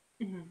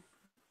 Mm-hmm.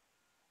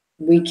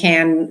 We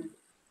can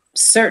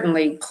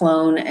certainly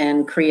clone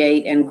and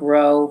create and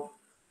grow.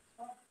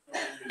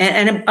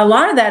 And a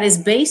lot of that is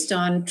based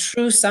on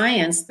true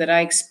science that I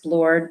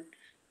explored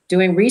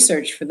doing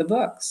research for the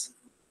books.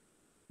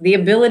 The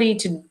ability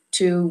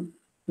to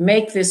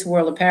make this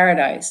world a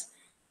paradise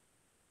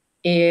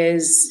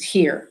is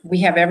here.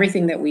 We have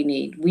everything that we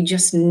need. We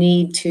just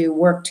need to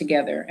work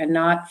together and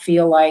not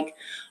feel like,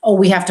 oh,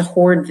 we have to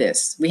hoard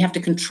this. We have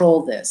to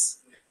control this.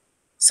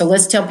 So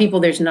let's tell people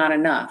there's not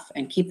enough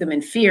and keep them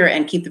in fear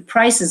and keep the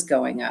prices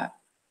going up.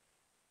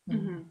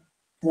 Mm-hmm.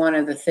 One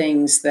of the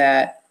things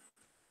that,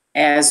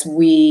 as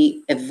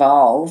we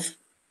evolve,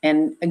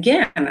 and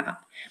again,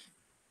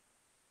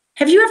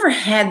 have you ever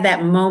had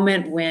that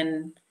moment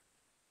when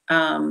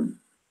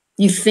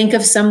you think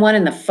of someone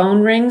and the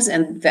phone rings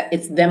and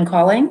it's them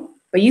calling,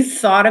 but you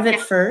thought of it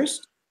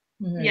first?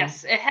 Mm-hmm.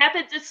 Yes, it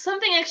happened. It's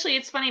something, actually,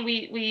 it's funny.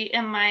 We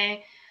in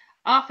my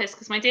office,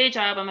 because my day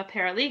job, I'm a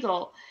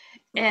paralegal,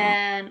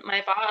 and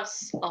my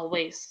boss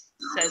always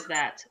says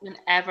that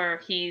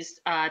whenever he's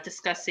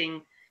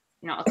discussing,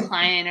 a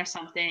client or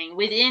something,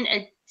 within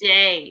a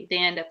day, they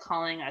end up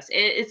calling us.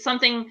 It's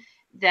something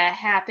that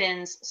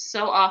happens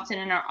so often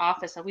in our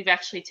office that we've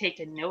actually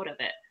taken note of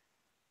it.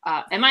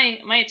 And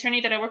my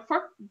attorney that I work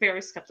for,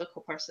 very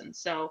skeptical person.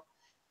 So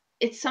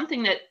it's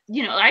something that,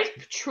 I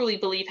truly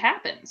believe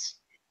happens.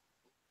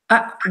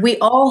 We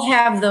all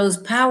have those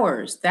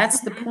powers. That's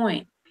the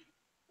point.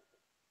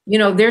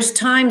 There's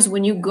times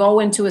when you go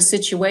into a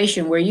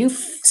situation where you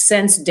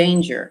sense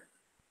danger.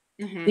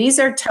 Mm-hmm. These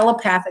are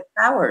telepathic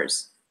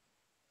powers.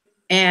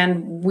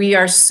 And we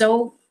are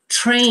so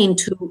trained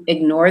to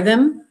ignore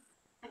them.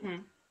 Mm-hmm.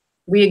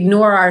 We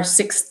ignore our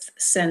sixth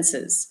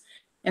senses.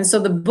 And so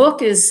the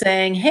book is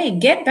saying, hey,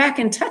 get back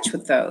in touch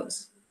with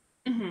those.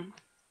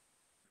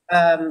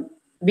 Mm-hmm.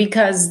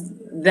 Because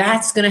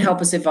that's going to help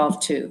us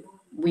evolve too.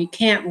 We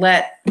can't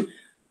let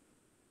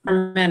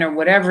men or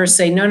whatever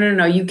say,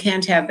 no, you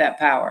can't have that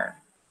power.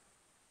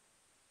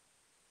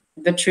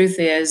 The truth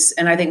is,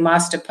 and I think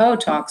Master Po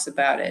talks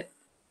about it,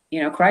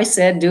 Christ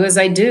said, do as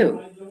I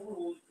do.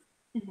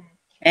 Mm-hmm.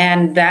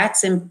 And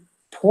that's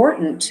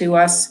important to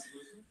us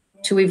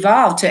to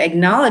evolve, to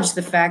acknowledge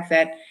the fact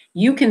that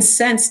you can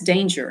sense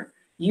danger.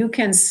 You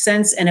can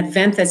sense an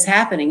event that's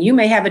happening. You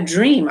may have a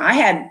dream. I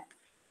had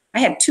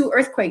 2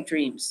 earthquake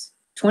dreams,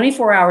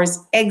 24 hours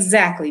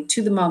exactly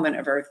to the moment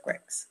of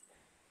earthquakes.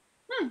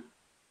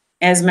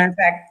 As a matter of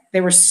fact,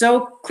 they were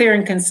so clear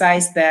and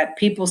concise that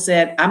people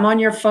said, I'm on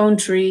your phone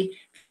tree.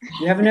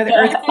 You have another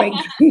earthquake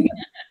dream.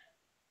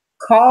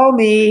 Call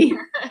me.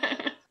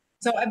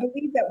 So I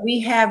believe that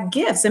we have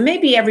gifts, and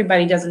maybe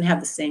everybody doesn't have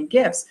the same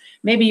gifts.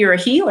 Maybe you're a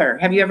healer.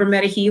 Have you ever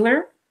met a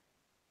healer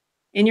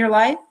in your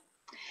life?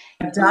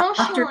 A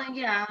doctor?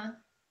 Emotionally, yeah.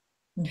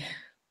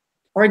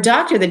 Or a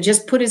doctor that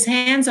just put his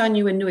hands on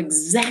you and knew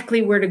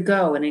exactly where to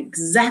go and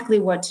exactly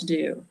what to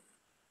do.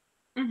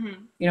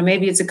 Mm-hmm.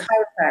 Maybe it's a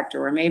chiropractor,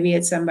 or maybe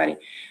it's somebody.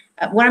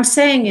 What I'm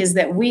saying is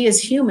that we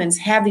as humans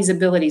have these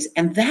abilities,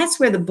 and that's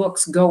where the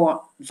books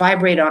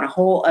vibrate on a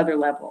whole other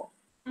level.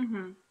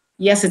 Mm-hmm.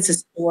 Yes, it's a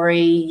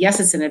story. Yes,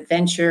 it's an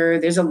adventure.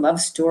 There's a love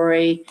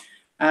story.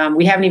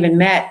 We haven't even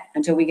met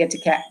until we get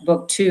to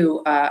book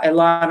 2,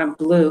 Ilana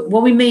Blue.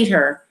 Well, we meet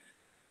her,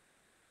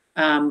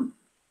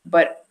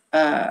 but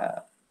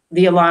the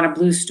Ilana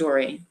Blue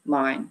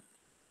storyline.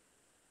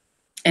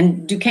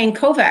 And Duquesne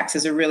Kovacs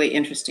is a really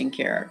interesting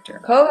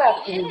character.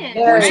 Kovacs is a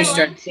very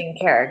interesting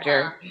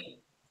character.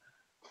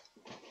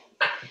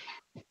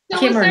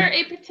 So was there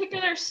a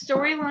particular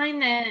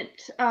storyline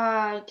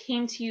that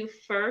came to you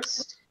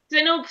first?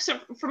 Because I know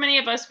for many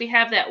of us, we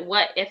have that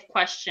what if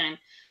question.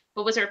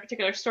 But was there a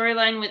particular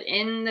storyline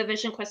within the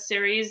Vision Quest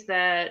series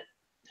that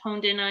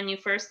honed in on you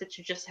first that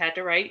you just had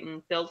to write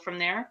and build from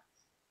there?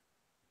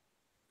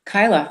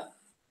 Kyla.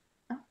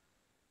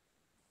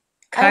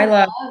 I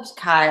loved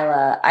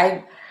Kyla.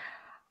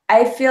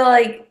 I feel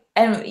like,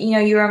 and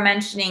you were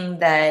mentioning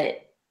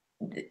that,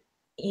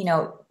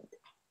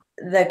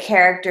 the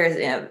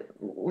characters,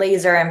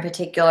 Laser in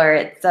particular,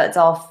 it's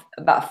all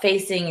about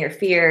facing your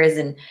fears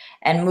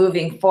and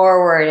moving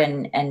forward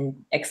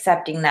and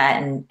accepting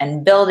that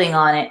and building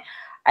on it.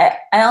 I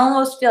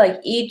almost feel like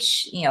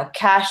each,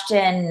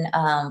 Cashton,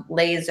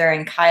 Laser,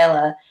 and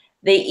Kyla,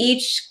 they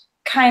each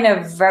kind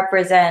of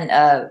represent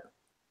a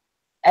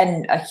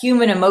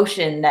human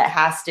emotion that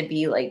has to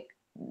be like,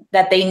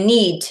 that they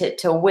need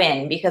to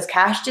win, because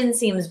Cashton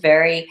seems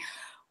very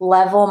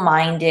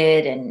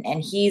level-minded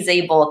and he's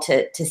able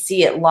to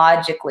see it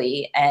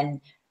logically,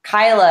 and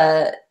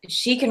Kyla,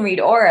 she can read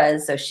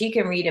auras, so she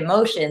can read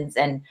emotions,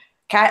 and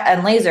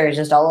Laser is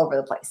just all over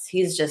the place.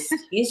 He's just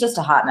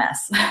a hot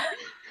mess.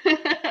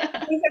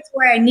 I think that's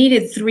why I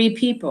needed 3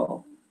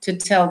 people to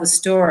tell the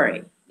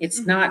story.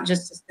 It's not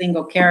just a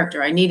single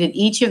character. I needed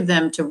each of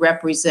them to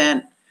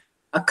represent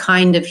a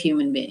kind of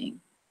human being.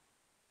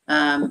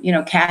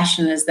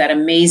 Cashton is that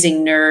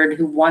amazing nerd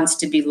who wants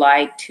to be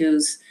liked,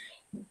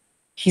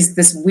 he's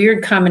this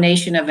weird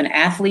combination of an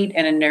athlete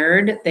and a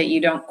nerd that you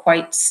don't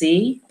quite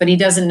see, but he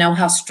doesn't know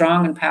how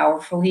strong and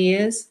powerful he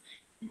is.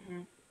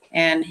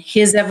 And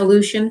his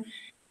evolution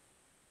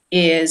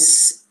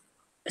is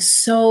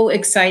so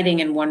exciting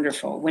and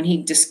wonderful when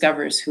he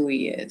discovers who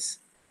he is.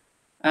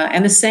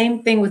 And the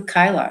same thing with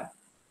Kyla,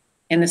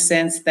 in the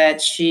sense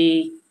that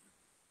she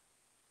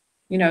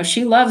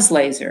loves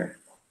Laser.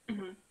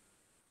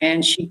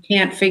 And she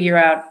can't figure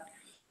out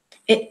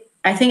it.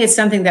 I think it's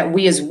something that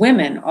we as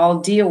women all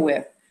deal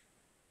with.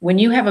 When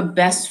you have a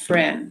best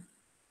friend,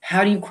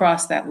 how do you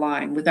cross that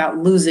line without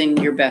losing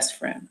your best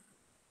friend?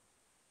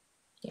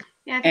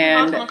 Yeah, I think we've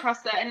all come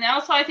across that. And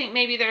also I think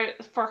maybe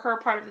for her,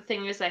 part of the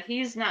thing is that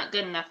he's not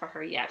good enough for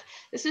her yet.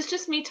 This is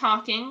just me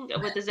talking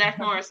with the Zach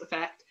Morris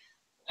effect.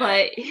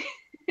 But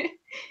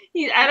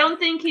I don't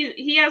think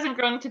he hasn't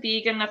grown to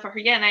be good enough for her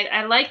yet. And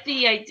I like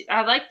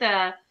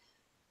the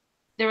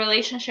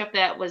relationship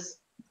that was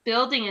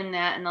building in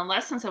that, and the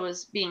lessons that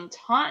was being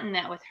taught in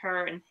that with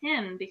her and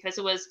him, because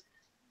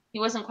he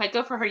wasn't quite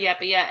good for her yet,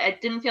 but yeah,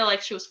 it didn't feel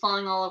like she was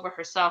falling all over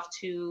herself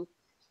to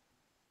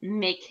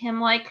make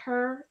him like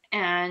her,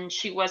 and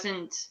she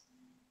wasn't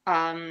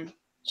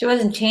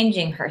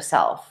changing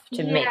herself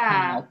to make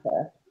him like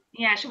her.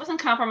 Yeah, she wasn't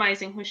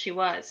compromising who she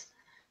was.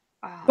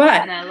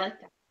 But and I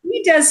like that.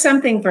 He does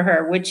something for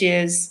her, which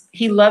is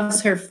he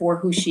loves her for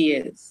who she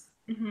is.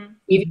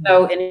 Even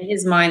though in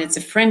his mind it's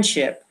a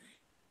friendship,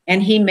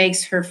 and he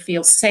makes her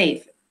feel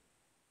safe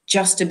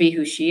just to be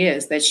who she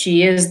is, that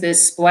she is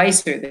this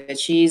splicer, that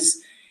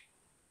she's,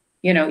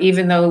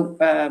 even though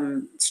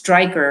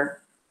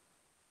Stryker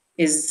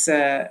is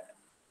a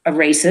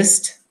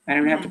racist, I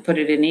don't have to put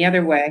it any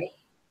other way,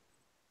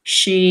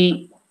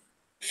 she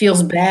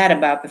feels bad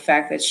about the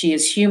fact that she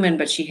is human,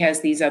 but she has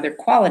these other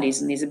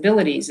qualities and these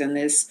abilities and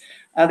this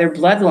other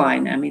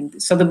bloodline. I mean,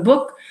 so the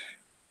book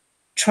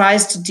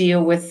tries to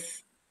deal with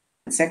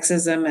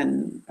sexism,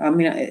 and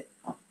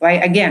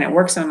again, it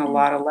works on a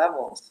lot of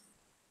levels.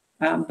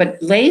 But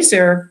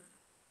Laser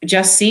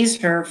just sees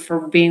her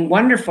for being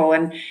wonderful,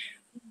 and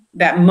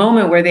that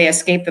moment where they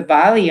escape the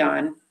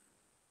Balion.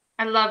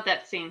 I love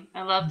that scene.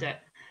 I loved it.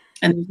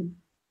 And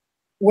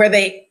where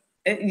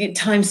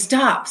time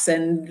stops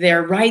and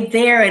they're right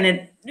there, and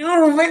it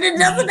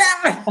doesn't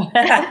happen.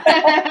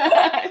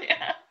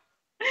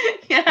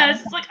 Yeah,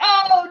 it's like,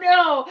 oh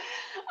no.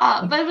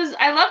 But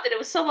I loved it. It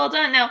was so well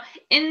done. Now,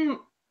 in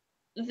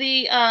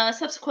the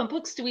subsequent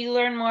books, do we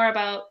learn more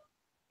about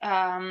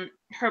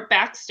her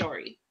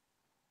backstory?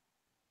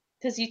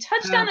 Because you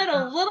touched on it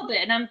a little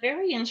bit, and I'm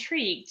very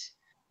intrigued.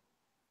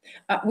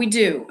 We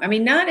do. I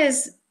mean, not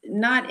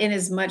in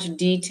as much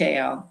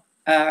detail,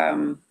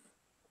 but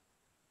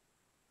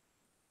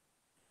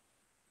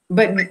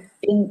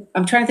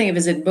I'm trying to think of,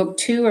 is it book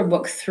 2 or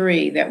book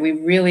 3 that we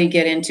really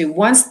get into?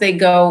 Once they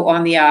go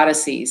on the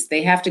Odysseys,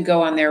 they have to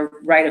go on their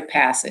rite of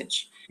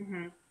passage.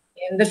 In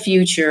the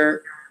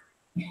future,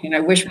 and I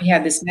wish we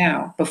had this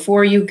now,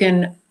 before you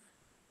can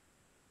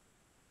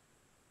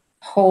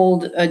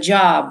hold a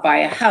job, buy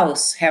a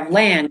house, have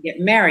land, get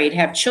married,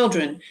 have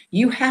children,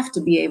 you have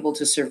to be able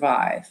to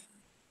survive.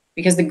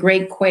 Because the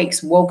great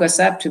quakes woke us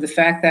up to the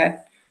fact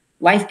that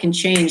life can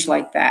change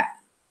like that.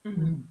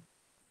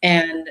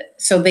 And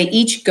so they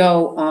each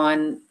go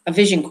on a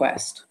vision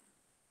quest.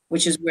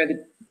 which is where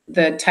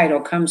the title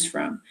comes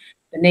from.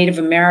 The Native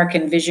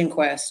American Vision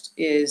Quest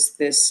is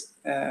this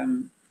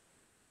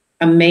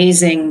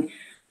amazing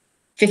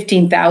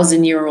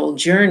 15,000-year-old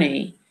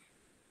journey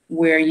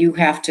where you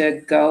have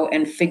to go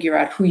and figure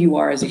out who you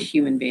are as a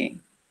human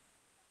being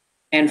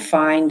and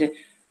find,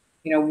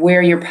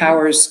 where your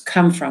powers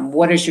come from.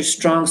 What is your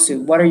strong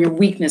suit? What are your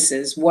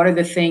weaknesses? What are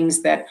the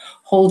things that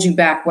hold you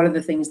back? What are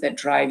the things that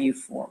drive you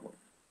forward?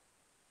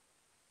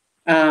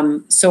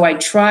 So I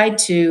tried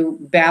to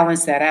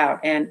balance that out.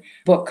 And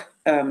book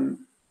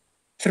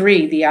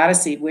 3, The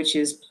Odyssey, which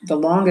is the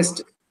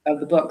longest of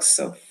the books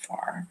so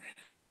far,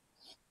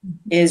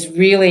 is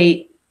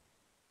really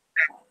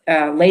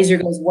Laser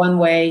goes one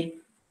way,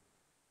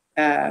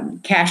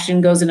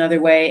 Cashin goes another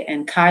way,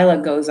 and Kyla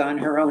goes on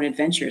her own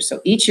adventure. So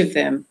each of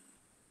them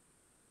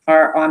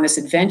are on this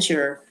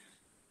adventure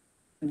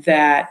and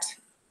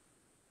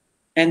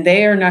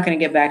they are not going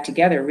to get back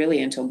together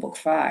really until book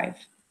 5.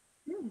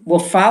 We'll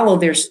follow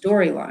their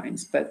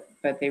storylines, but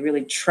they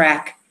really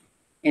track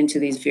into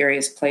these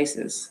various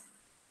places.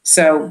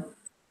 So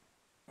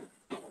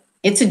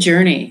it's a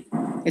journey.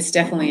 It's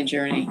definitely a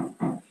journey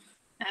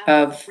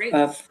of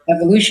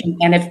evolution.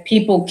 And if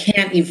people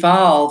can't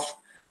evolve,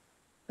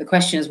 the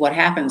question is what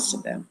happens to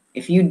them?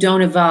 If you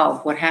don't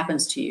evolve, what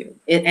happens to you?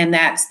 And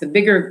that's the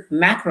bigger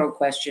macro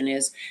question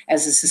is,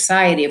 as a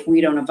society, if we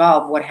don't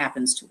evolve, what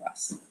happens to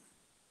us?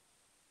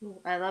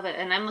 I love it.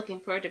 And I'm looking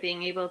forward to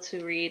being able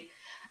to read.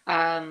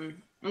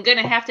 I'm going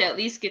to have to at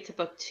least get to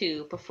book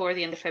 2 before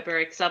the end of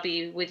February because I'll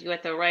be with you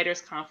at the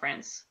Writers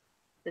Conference.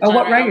 The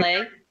what writer?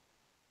 LA.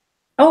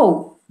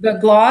 Oh, the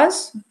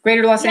GLAWS,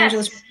 Greater Los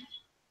Angeles.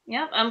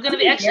 Yep, I'm going to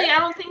be, actually, I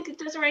don't think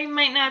Desiree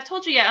might not have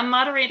told you yet. I'm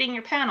moderating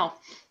your panel.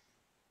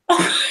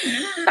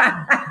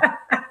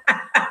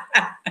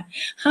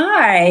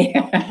 Hi.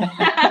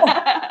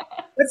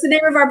 What's the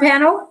name of our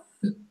panel?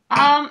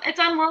 It's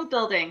on world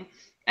building.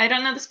 I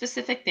don't know the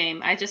specific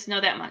name. I just know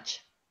that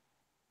much.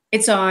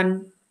 It's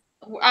on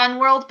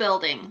world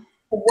building.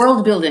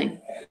 World building.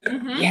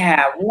 Mm-hmm.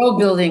 Yeah, world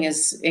building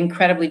is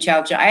incredibly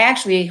challenging. I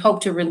actually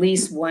hope to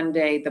release one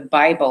day the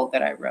Bible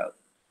that I wrote.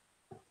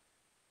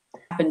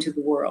 Happen to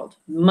the world.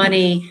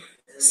 Money,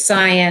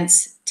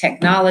 science,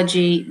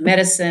 technology,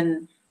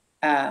 medicine,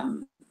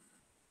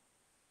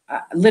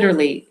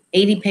 literally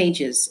 80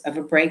 pages of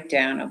a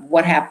breakdown of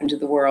what happened to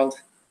the world.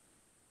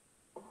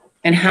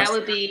 And how that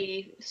would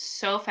be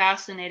so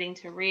fascinating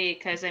to read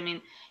because, I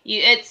mean,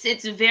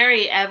 it's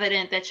very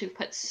evident that you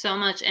put so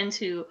much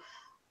into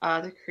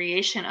the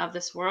creation of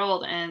this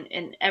world and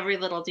in every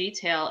little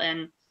detail.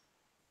 And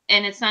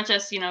it's not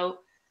just,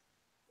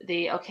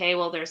 okay,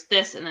 well, there's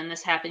this and then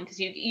this happened because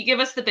you give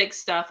us the big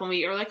stuff and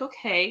we are like,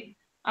 okay,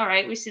 all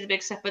right, we see the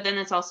big stuff. But then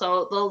it's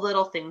also the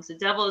little things. The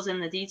devil is in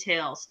the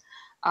details.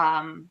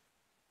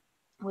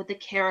 With the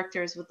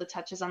characters, with the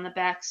touches on the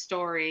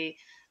backstory,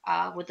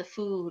 with the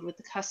food, with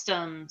the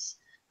customs.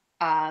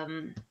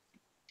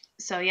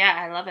 So yeah,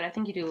 I love it. I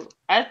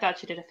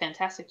thought you did a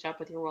fantastic job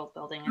with your world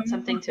building. It's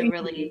something to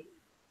really,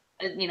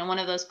 one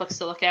of those books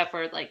to look at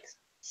for like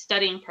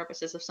studying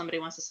purposes if somebody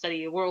wants to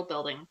study world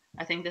building.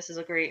 I think this is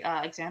a great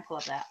example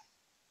of that.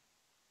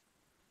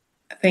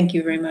 Thank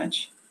you very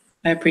much.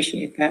 I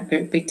appreciate that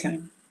very big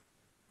time.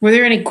 Were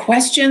there any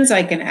questions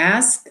I can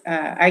ask?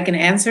 I can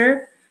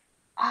answer?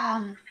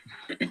 Well,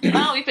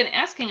 we've been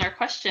asking our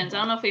questions. I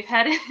don't know if we've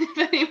had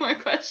any more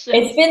questions.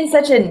 It's been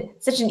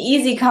such an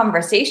easy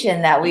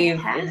conversation that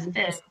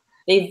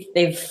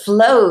they've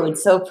flowed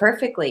so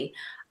perfectly.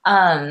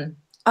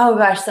 Oh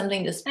gosh,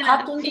 something just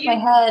popped into my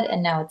head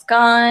and now it's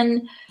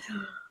gone.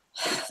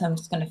 So I'm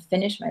just gonna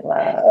finish my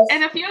glass.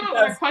 And a few of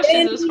our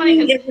questions, it was funny.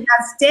 It's an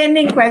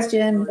outstanding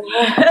question.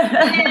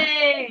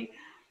 Yay!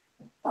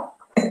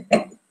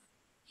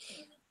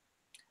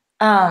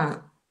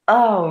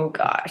 Oh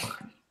gosh.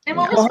 And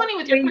what was funny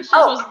with your questions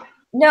was...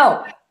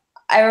 No,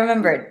 I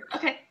remembered.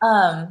 Okay.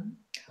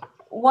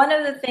 One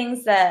of the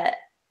things that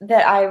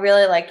I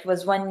really liked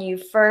was when you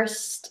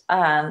first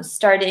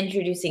started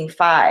introducing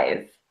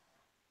 5,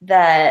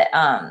 that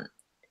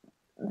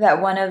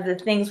one of the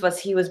things was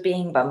he was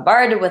being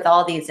bombarded with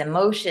all these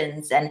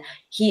emotions, and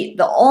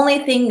the only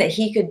thing that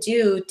he could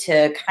do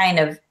to kind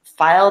of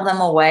file them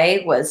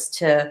away was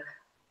to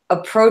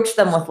approach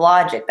them with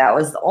logic. That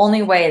was the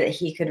only way that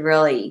he could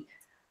really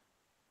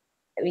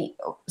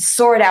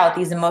sort out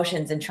these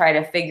emotions and try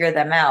to figure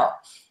them out.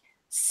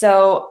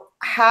 So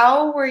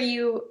how were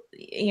you,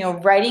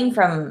 writing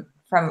from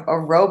a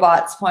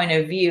robot's point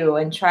of view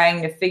and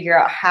trying to figure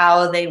out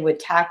how they would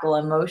tackle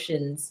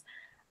emotions?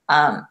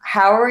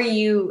 How were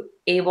you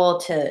able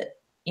to,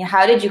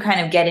 how did you kind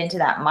of get into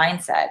that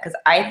mindset? Because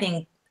I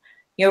think,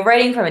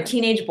 writing from a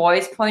teenage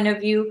boy's point of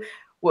view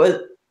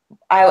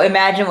I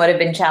imagine would have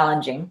been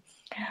challenging,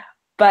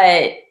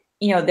 but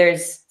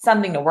there's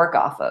something to work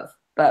off of.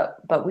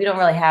 But we don't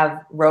really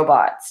have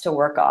robots to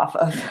work off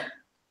of.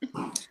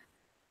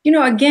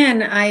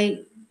 Again,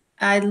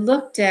 I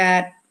looked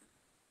at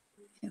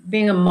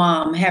being a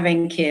mom,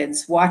 having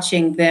kids,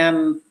 watching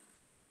them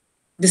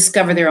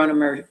discover their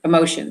own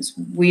emotions.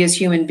 We as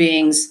human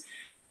beings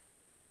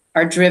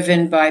are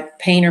driven by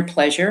pain or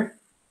pleasure.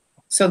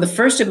 So the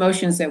first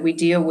emotions that we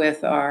deal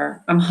with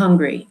are, I'm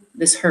hungry,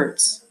 this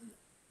hurts,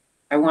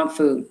 I want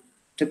food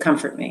to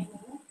comfort me.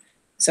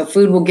 So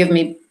food will give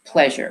me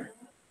pleasure.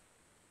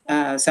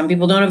 Some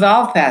people don't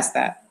evolve past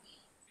that.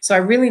 So I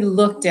really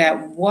looked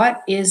at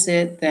what is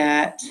it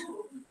that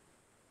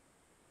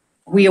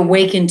we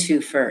awaken to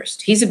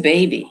first. He's a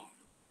baby,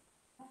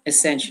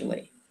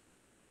 essentially,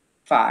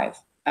 5.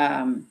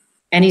 And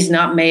he's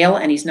not male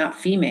and he's not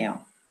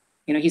female.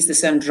 You know, he's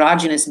this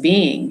androgynous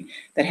being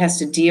that has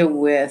to deal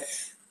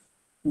with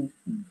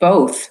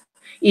both,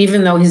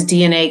 even though his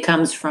DNA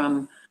comes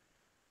from,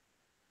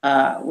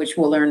 which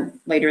we'll learn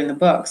later in the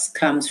books,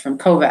 comes from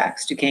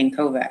Kovacs, Duquesne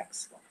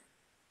Kovacs.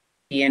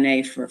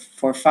 DNA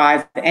for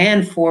 5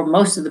 and for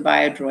most of the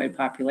biodroid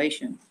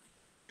population.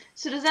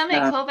 So does that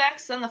make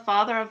Kovacs then the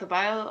father of the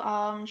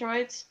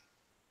droids?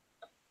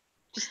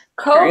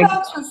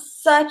 Kovacs was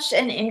such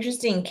an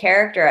interesting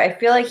character. I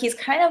feel like he's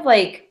kind of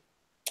like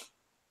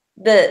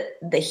the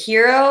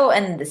hero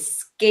and the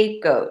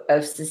scapegoat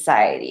of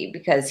society,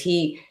 because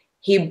he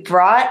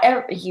brought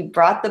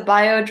the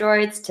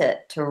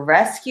biodroids to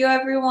rescue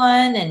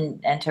everyone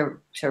and to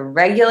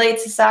regulate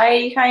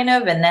society, kind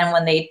of, and then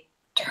when they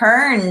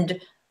turned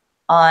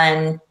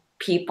on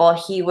people,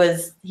 he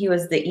was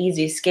the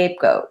easy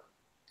scapegoat.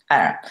 I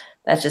don't know.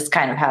 That's just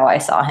kind of how I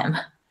saw him.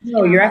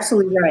 No, you're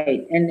absolutely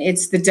right. And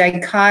it's the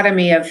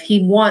dichotomy of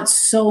he wants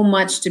so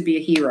much to be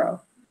a hero,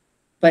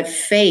 but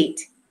fate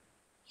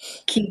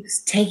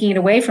keeps taking it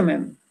away from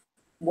him.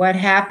 What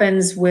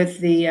happens with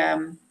the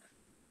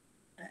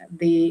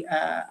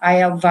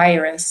IL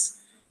virus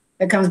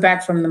that comes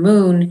back from the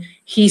moon?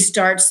 He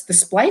starts the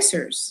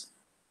splicers,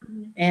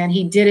 and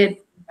he did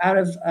it out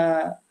of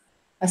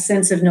a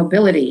sense of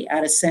nobility, out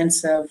of a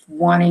sense of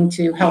wanting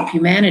to help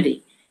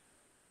humanity.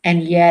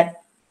 And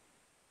yet,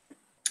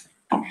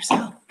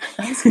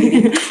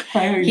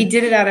 he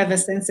did it out of a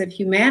sense of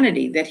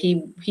humanity, that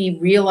he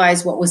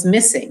realized what was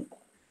missing.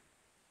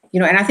 You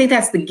know, and I think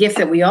that's the gift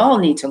that we all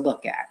need to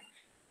look at.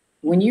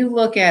 When you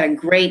look at a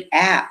great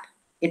app,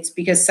 it's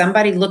because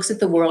somebody looks at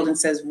the world and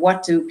says,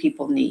 what do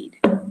people need?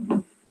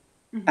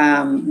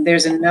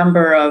 There's a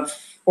number of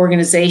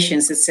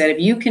organizations that said, if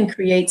you can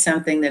create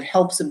something that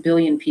helps 1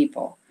 billion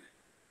people,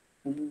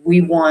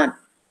 we want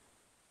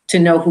to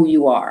know who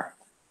you are.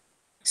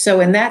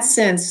 So in that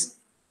sense,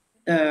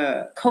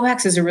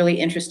 Kovacs is a really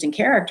interesting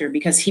character,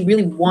 because he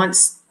really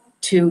wants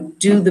to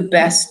do the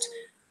best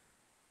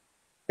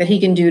that he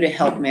can do to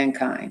help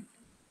mankind.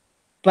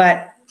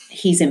 But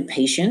he's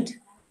impatient,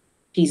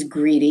 he's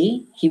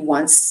greedy, he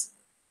wants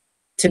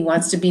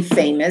to be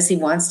famous, he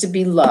wants to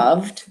be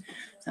loved.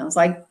 Sounds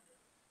like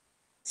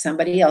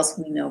somebody else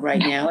we know right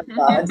now.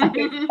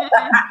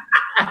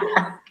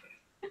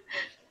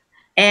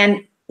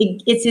 And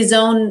it's his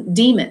own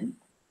demon.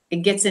 It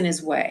gets in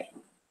his way.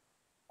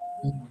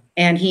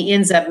 And he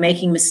ends up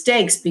making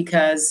mistakes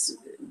because,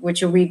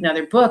 which you'll read in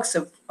other books,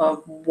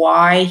 of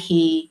why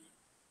he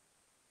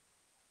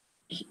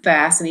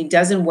fasts and he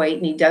doesn't wait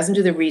and he doesn't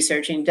do the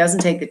research and he doesn't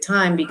take the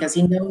time, because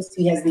he knows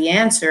he has the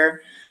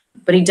answer,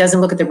 but he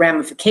doesn't look at the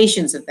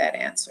ramifications of that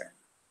answer.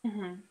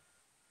 Mm-hmm.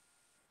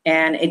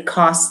 And it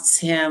costs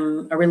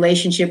him a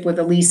relationship with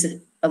Elise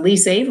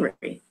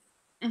Avery,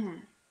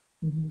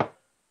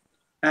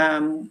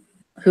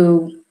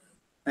 who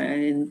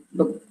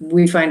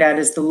we find out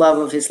is the love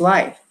of his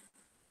life.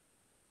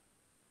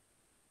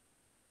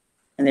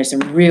 And there's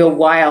some real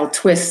wild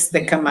twists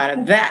that come out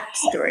of that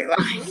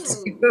storyline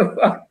too.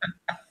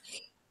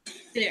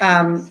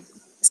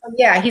 So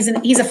yeah,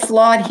 he's a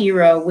flawed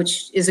hero,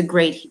 which is a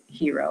great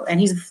hero, and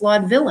he's a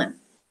flawed villain.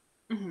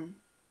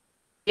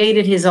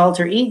 Created his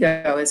alter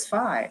ego as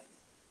 5.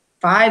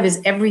 5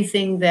 is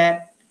everything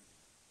that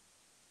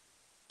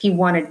he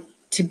wanted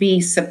to be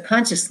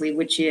subconsciously,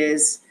 which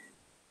is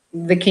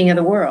the king of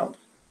the world.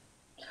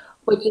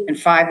 And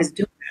 5 is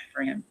doing that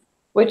for him.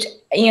 Which,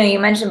 you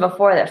mentioned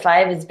before that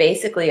 5 is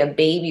basically a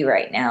baby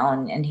right now,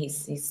 and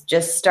he's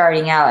just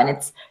starting out, and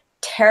it's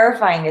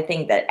terrifying to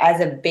think that as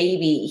a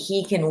baby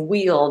he can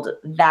wield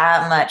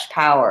that much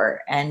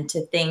power, and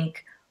to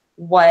think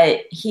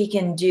what he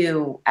can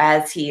do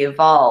as he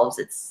evolves.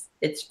 It's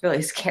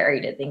really scary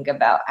to think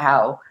about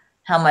how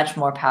much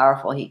more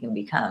powerful he can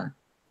become.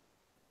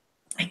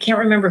 I can't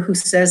remember who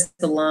says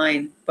the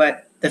line,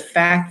 but the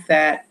fact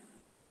that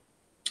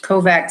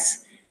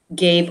Kovacs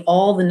gave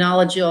all the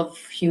knowledge of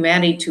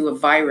humanity to a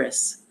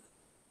virus,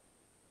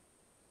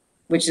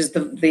 which is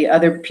the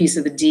other piece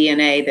of the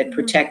DNA that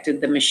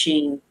protected the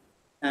machine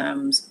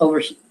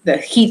over the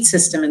heat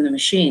system in the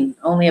machine.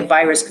 Only a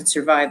virus could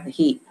survive the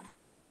heat.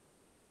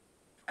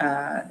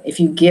 If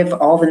you give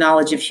all the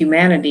knowledge of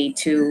humanity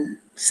to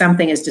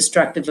something as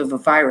destructive of a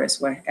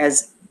virus,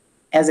 as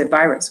a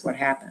virus, what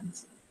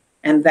happens?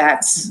 And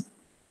that's,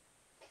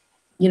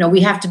 we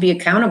have to be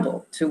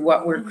accountable to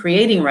what we're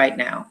creating right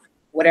now,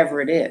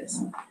 whatever it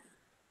is.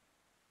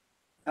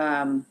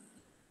 It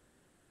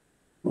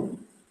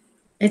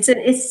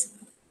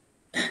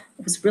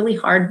was really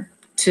hard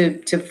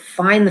to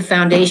find the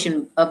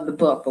foundation of the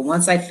book, but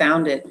once I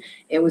found it,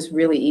 it was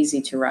really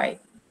easy to write.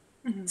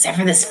 Mhm. Except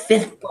for this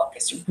 5th book,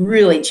 it's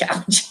really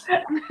challenging,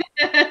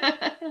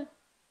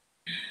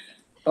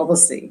 but we'll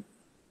see.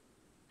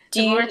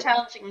 The more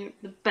challenging,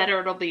 the better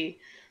it'll be.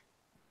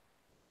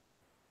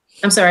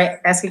 I'm sorry,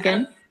 ask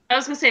again. I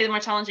was going to say the more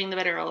challenging, the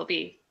better it'll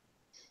be.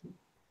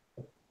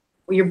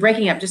 Well, you're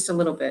breaking up just a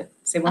little bit.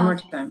 Say one more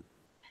time.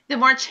 The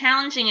more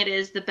challenging it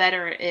is, the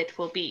better it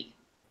will be.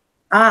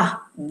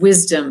 Ah,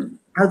 wisdom.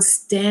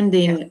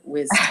 Outstanding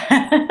wisdom.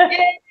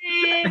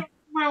 Yay!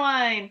 More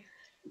wine.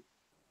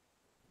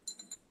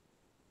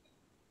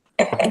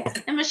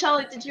 And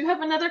Michelle, did you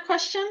have another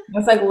question?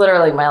 That's like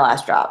literally my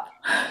last drop.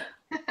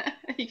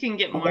 You can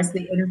get I more. guess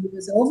the interview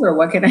is over.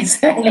 What can I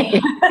say? All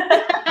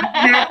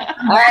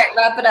right,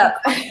 wrap it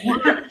up.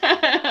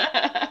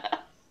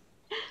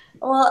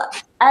 Well,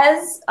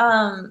 as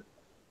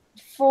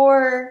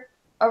for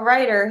a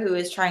writer who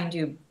is trying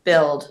to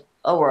build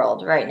a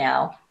world right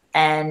now,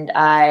 and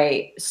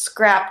I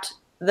scrapped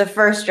the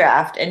first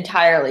draft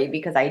entirely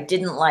because I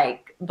didn't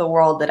like the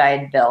world that I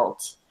had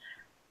built.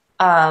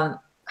 How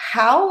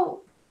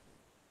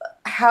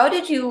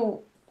did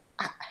you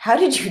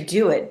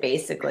do it,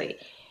 basically?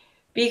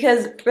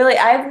 Because really,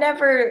 I've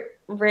never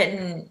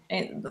written.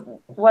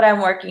 What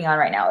I'm working on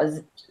right now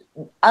is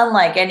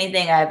unlike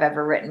anything I've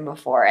ever written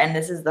before, and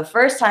this is the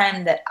first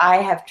time that I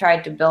have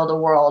tried to build a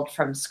world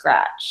from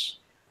scratch,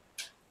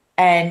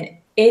 and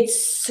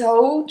it's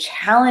so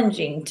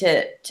challenging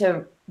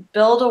to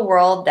build a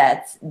world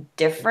that's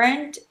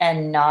different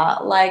and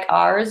not like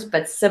ours,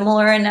 but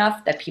similar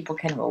enough that people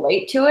can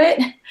relate to it.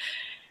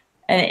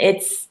 And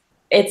it's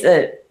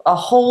a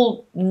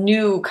whole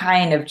new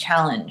kind of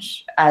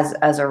challenge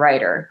as a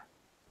writer.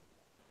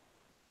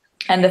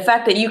 And the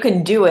fact that you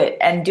can do it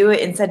and do it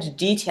in such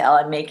detail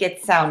and make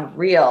it sound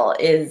real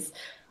is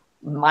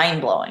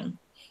mind-blowing.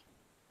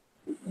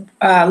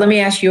 Let me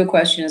ask you a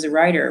question as a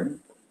writer.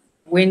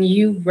 When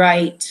you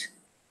write,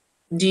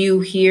 do you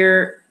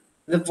hear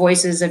the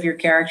voices of your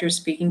characters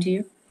speaking to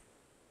you?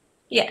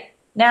 Yeah.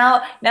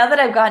 Now that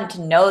I've gotten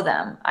to know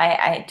them,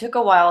 I took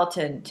a while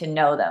to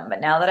know them,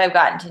 but now that I've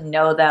gotten to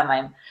know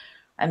them,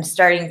 I'm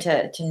starting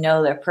to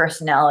know their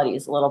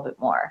personalities a little bit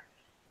more.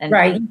 And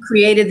right. You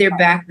created their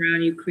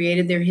background, you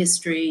created their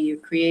history, you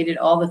created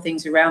all the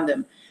things around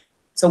them.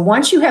 So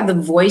once you have the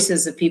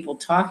voices of people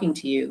talking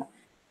to you,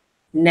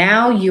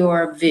 now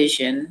your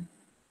vision,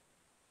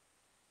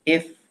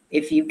 if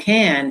you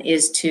can,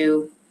 is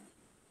to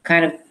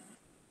kind of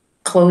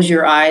close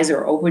your eyes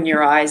or open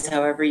your eyes,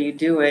 however you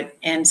do it,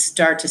 and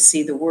start to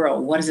see the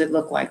world. What does it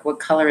look like? What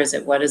color is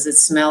it? What does it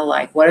smell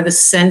like? What are the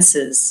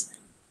senses?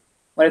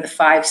 What are the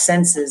 5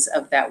 senses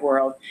of that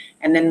world?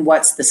 And then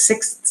what's the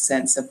 6th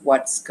sense of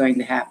what's going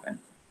to happen?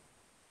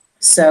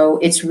 So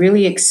it's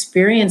really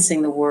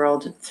experiencing the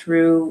world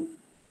through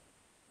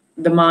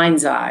the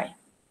mind's eye.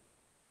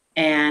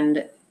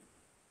 And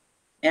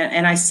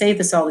I say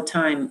this all the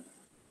time.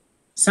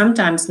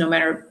 Sometimes, no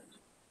matter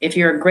if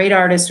you're a great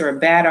artist or a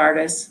bad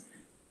artist,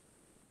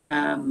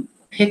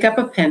 pick up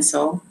a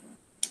pencil,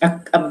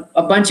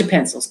 a bunch of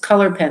pencils,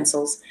 color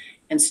pencils,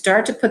 and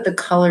start to put the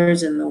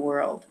colors in the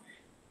world,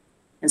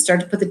 and start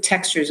to put the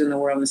textures in the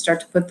world, and start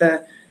to put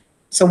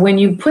so when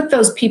you put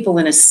those people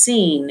in a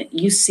scene,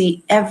 you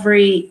see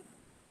every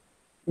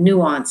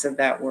nuance of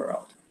that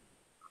world.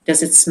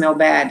 Does it smell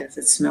bad? Does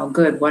it smell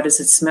good? What does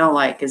it smell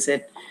like? Is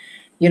it,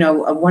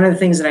 one of the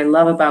things that I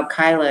love about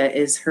Kyla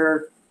is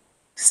her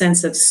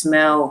sense of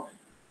smell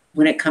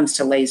when it comes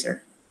to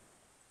Laser.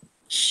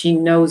 She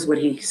knows what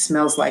he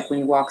smells like when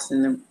he walks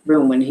in the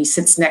room, when he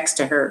sits next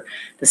to her,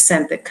 the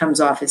scent that comes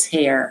off his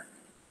hair.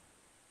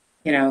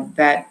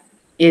 That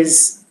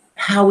is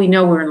how we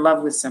know we're in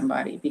love with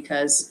somebody,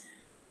 because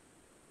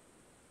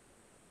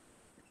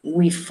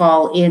we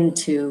fall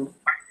into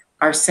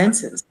our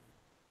senses.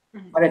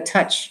 What a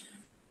touch,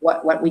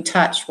 what we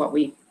touch, what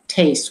we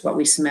taste, what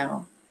we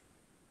smell.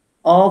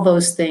 All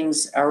those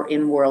things are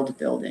in world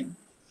building.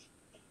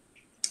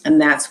 And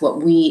that's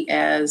what we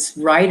as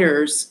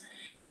writers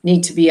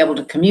need to be able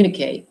to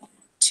communicate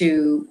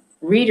to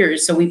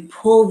readers, so we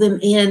pull them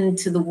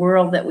into the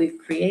world that we've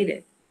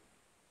created.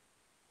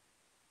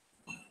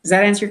 Does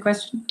that answer your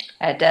question?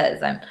 It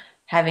does. I'm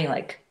having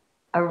like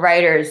a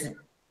writer's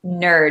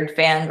nerd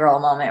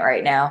fangirl moment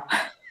right now.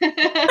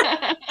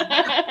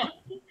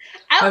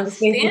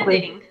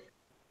 Outstanding.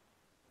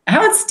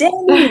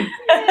 Outstanding.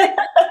 I'm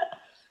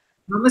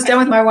almost done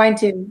with my wine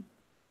too.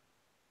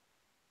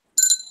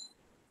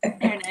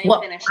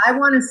 Well, I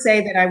want to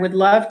say that I would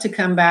love to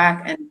come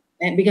back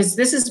and because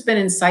this has been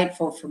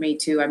insightful for me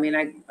too. I mean,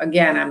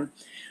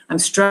 I'm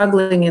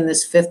struggling in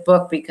this 5th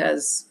book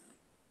because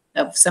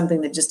of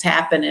something that just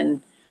happened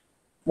and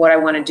what I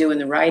want to do in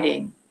the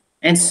writing.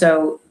 And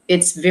so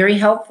it's very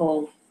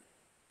helpful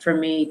for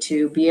me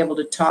to be able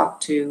to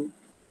talk to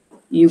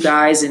you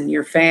guys and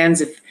your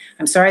fans. If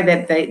I'm sorry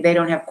that they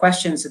don't have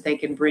questions that they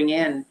can bring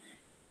in.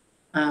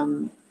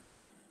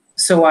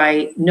 So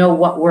I know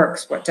what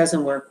works, what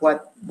doesn't work,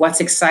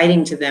 what's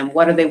exciting to them,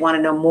 what do they want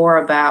to know more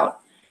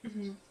about,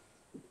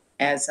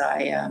 as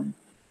I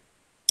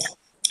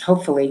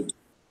hopefully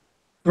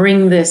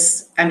bring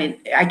this, I mean,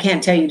 I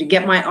can't tell you, to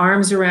get my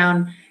arms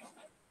around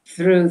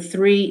through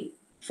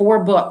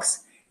 4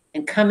 books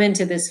and come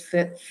into this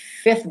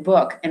fifth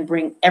book and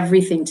bring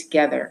everything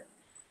together.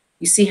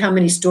 You see how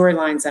many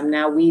storylines I'm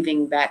now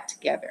weaving back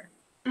together.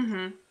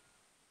 Mm-hmm.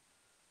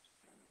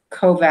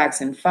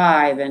 Kovacs and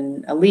Five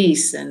and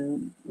Elise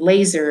and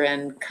Laser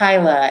and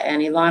Kyla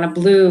and Ilana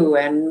Blue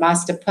and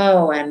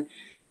Mastapo, and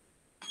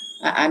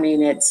I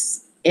mean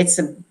it's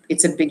a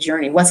big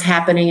journey. What's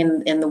happening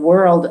in the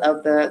world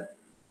of the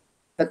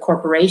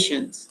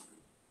corporations?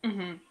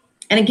 Mm-hmm.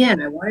 And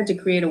again, I wanted to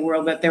create a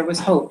world that there was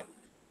hope,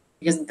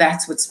 because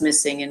that's what's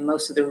missing in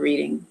most of the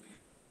reading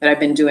that I've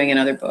been doing in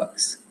other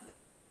books.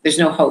 There's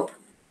no hope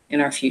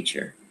in our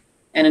future,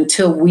 and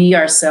until we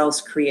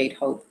ourselves create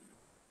hope,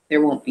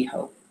 there won't be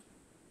hope.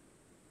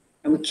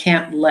 And we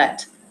can't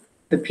let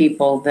the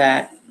people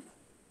that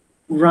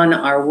run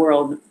our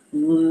world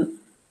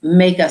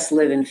make us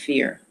live in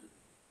fear.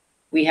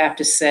 We have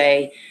to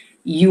say,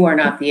 you are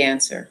not the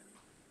answer.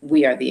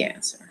 We are the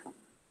answer.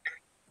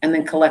 And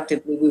then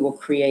collectively, we will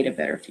create a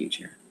better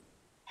future.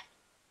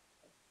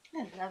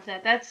 I love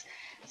that. That's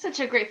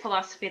such a great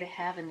philosophy to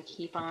have and to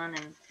keep on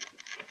and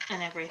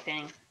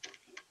everything.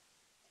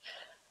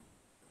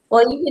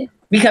 Well, you can.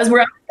 Because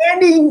we're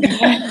outstanding.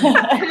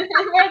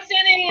 We're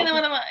outstanding in the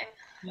one of mine.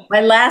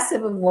 My last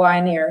sip of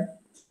wine here.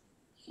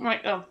 I'm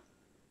like, oh.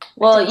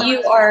 Well,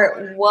 you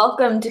are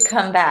welcome to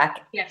come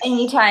back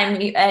anytime.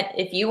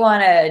 If you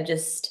want to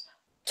just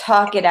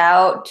talk it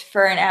out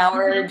for an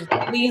hour, just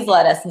please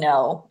let us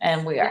know,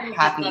 and we are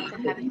happy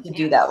to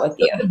do that with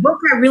you. The book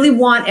I really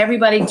want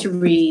everybody to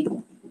read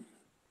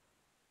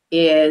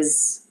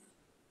is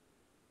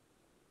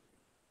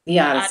The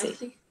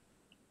Odyssey.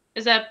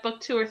 Is that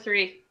book 2 or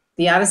 3?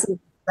 The Odyssey,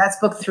 that's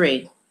book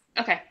 3.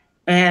 Okay.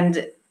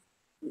 And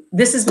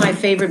this is my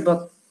favorite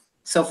book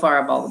so far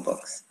of all the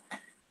books.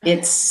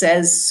 It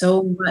says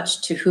so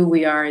much to who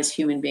we are as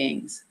human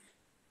beings,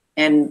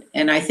 and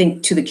I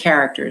think to the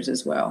characters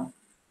as well.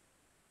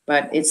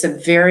 But it's a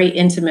very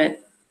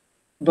intimate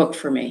book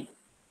for me.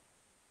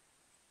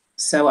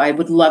 So I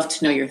would love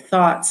to know your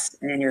thoughts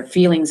and your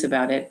feelings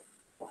about it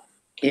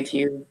if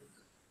you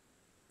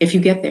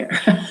get there.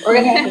 We're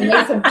gonna have to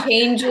make some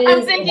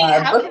changes in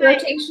our book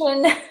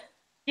rotation.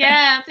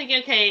 Yeah, I'm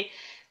thinking, okay,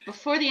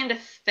 before the end of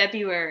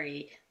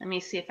February, let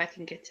me see if I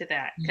can get to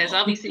that, because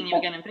I'll be seeing you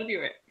again in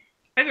February.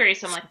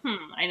 So I'm like,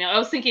 I know. I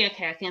was thinking,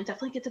 okay, I can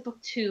definitely get to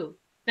book 2,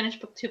 finish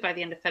book 2 by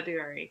the end of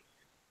February.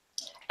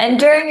 And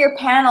during your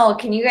panel,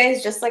 can you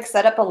guys just like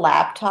set up a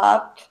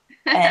laptop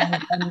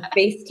and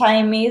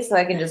FaceTime me so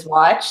I can just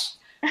watch?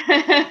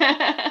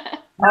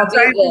 I'll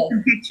try to get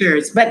some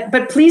pictures,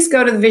 but please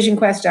go to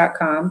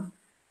thevisionquest.com.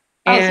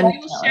 And we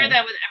will share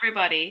that with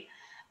everybody.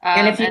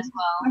 And if you have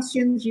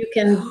questions, you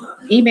can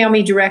email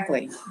me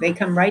directly. They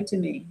come right to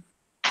me.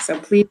 So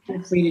please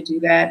feel free to do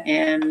that,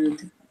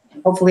 and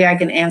hopefully I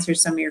can answer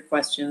some of your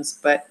questions.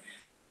 But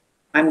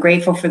I'm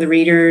grateful for the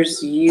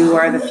readers. You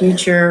are the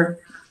future.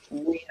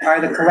 We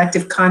are the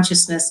collective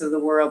consciousness of the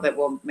world that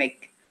will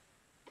make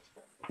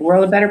the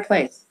world a better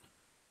place.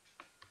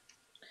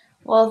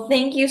 Well,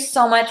 thank you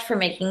so much for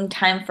making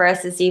time for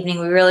us this evening.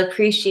 We really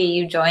appreciate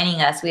you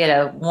joining us. We had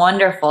an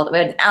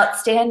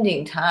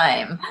outstanding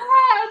time.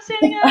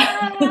 Outstanding.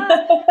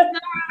 I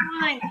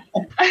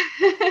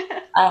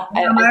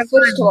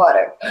switched to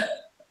water.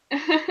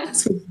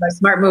 My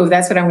smart move.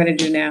 That's what I'm going to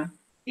do now.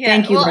 Yeah.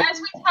 Thank you. Well,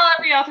 as we tell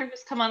every author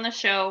who's come on the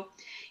show,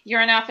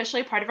 you're now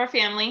officially part of our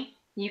family.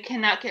 You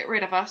cannot get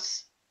rid of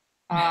us.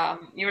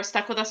 You are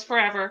stuck with us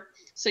forever.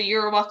 So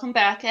you're welcome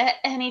back at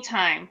any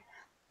time.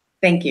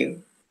 Thank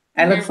you.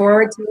 I look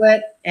forward to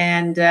it,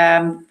 and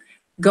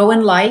go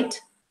in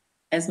light,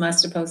 as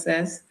Mastapo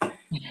says,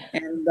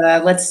 and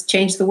let's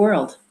change the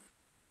world.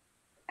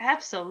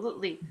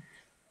 Absolutely.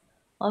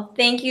 Well,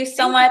 thank you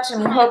so much,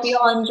 and we hope you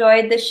all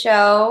enjoyed the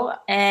show,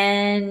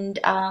 and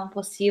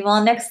we'll see you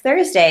all next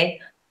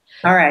Thursday.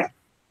 All right.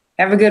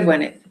 Have a good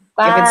one.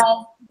 Bye. If it's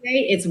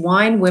Thursday, it's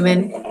wine,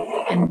 women,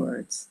 and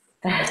words.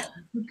 Bye,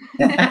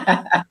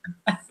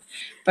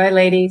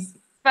 ladies.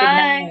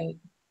 Bye.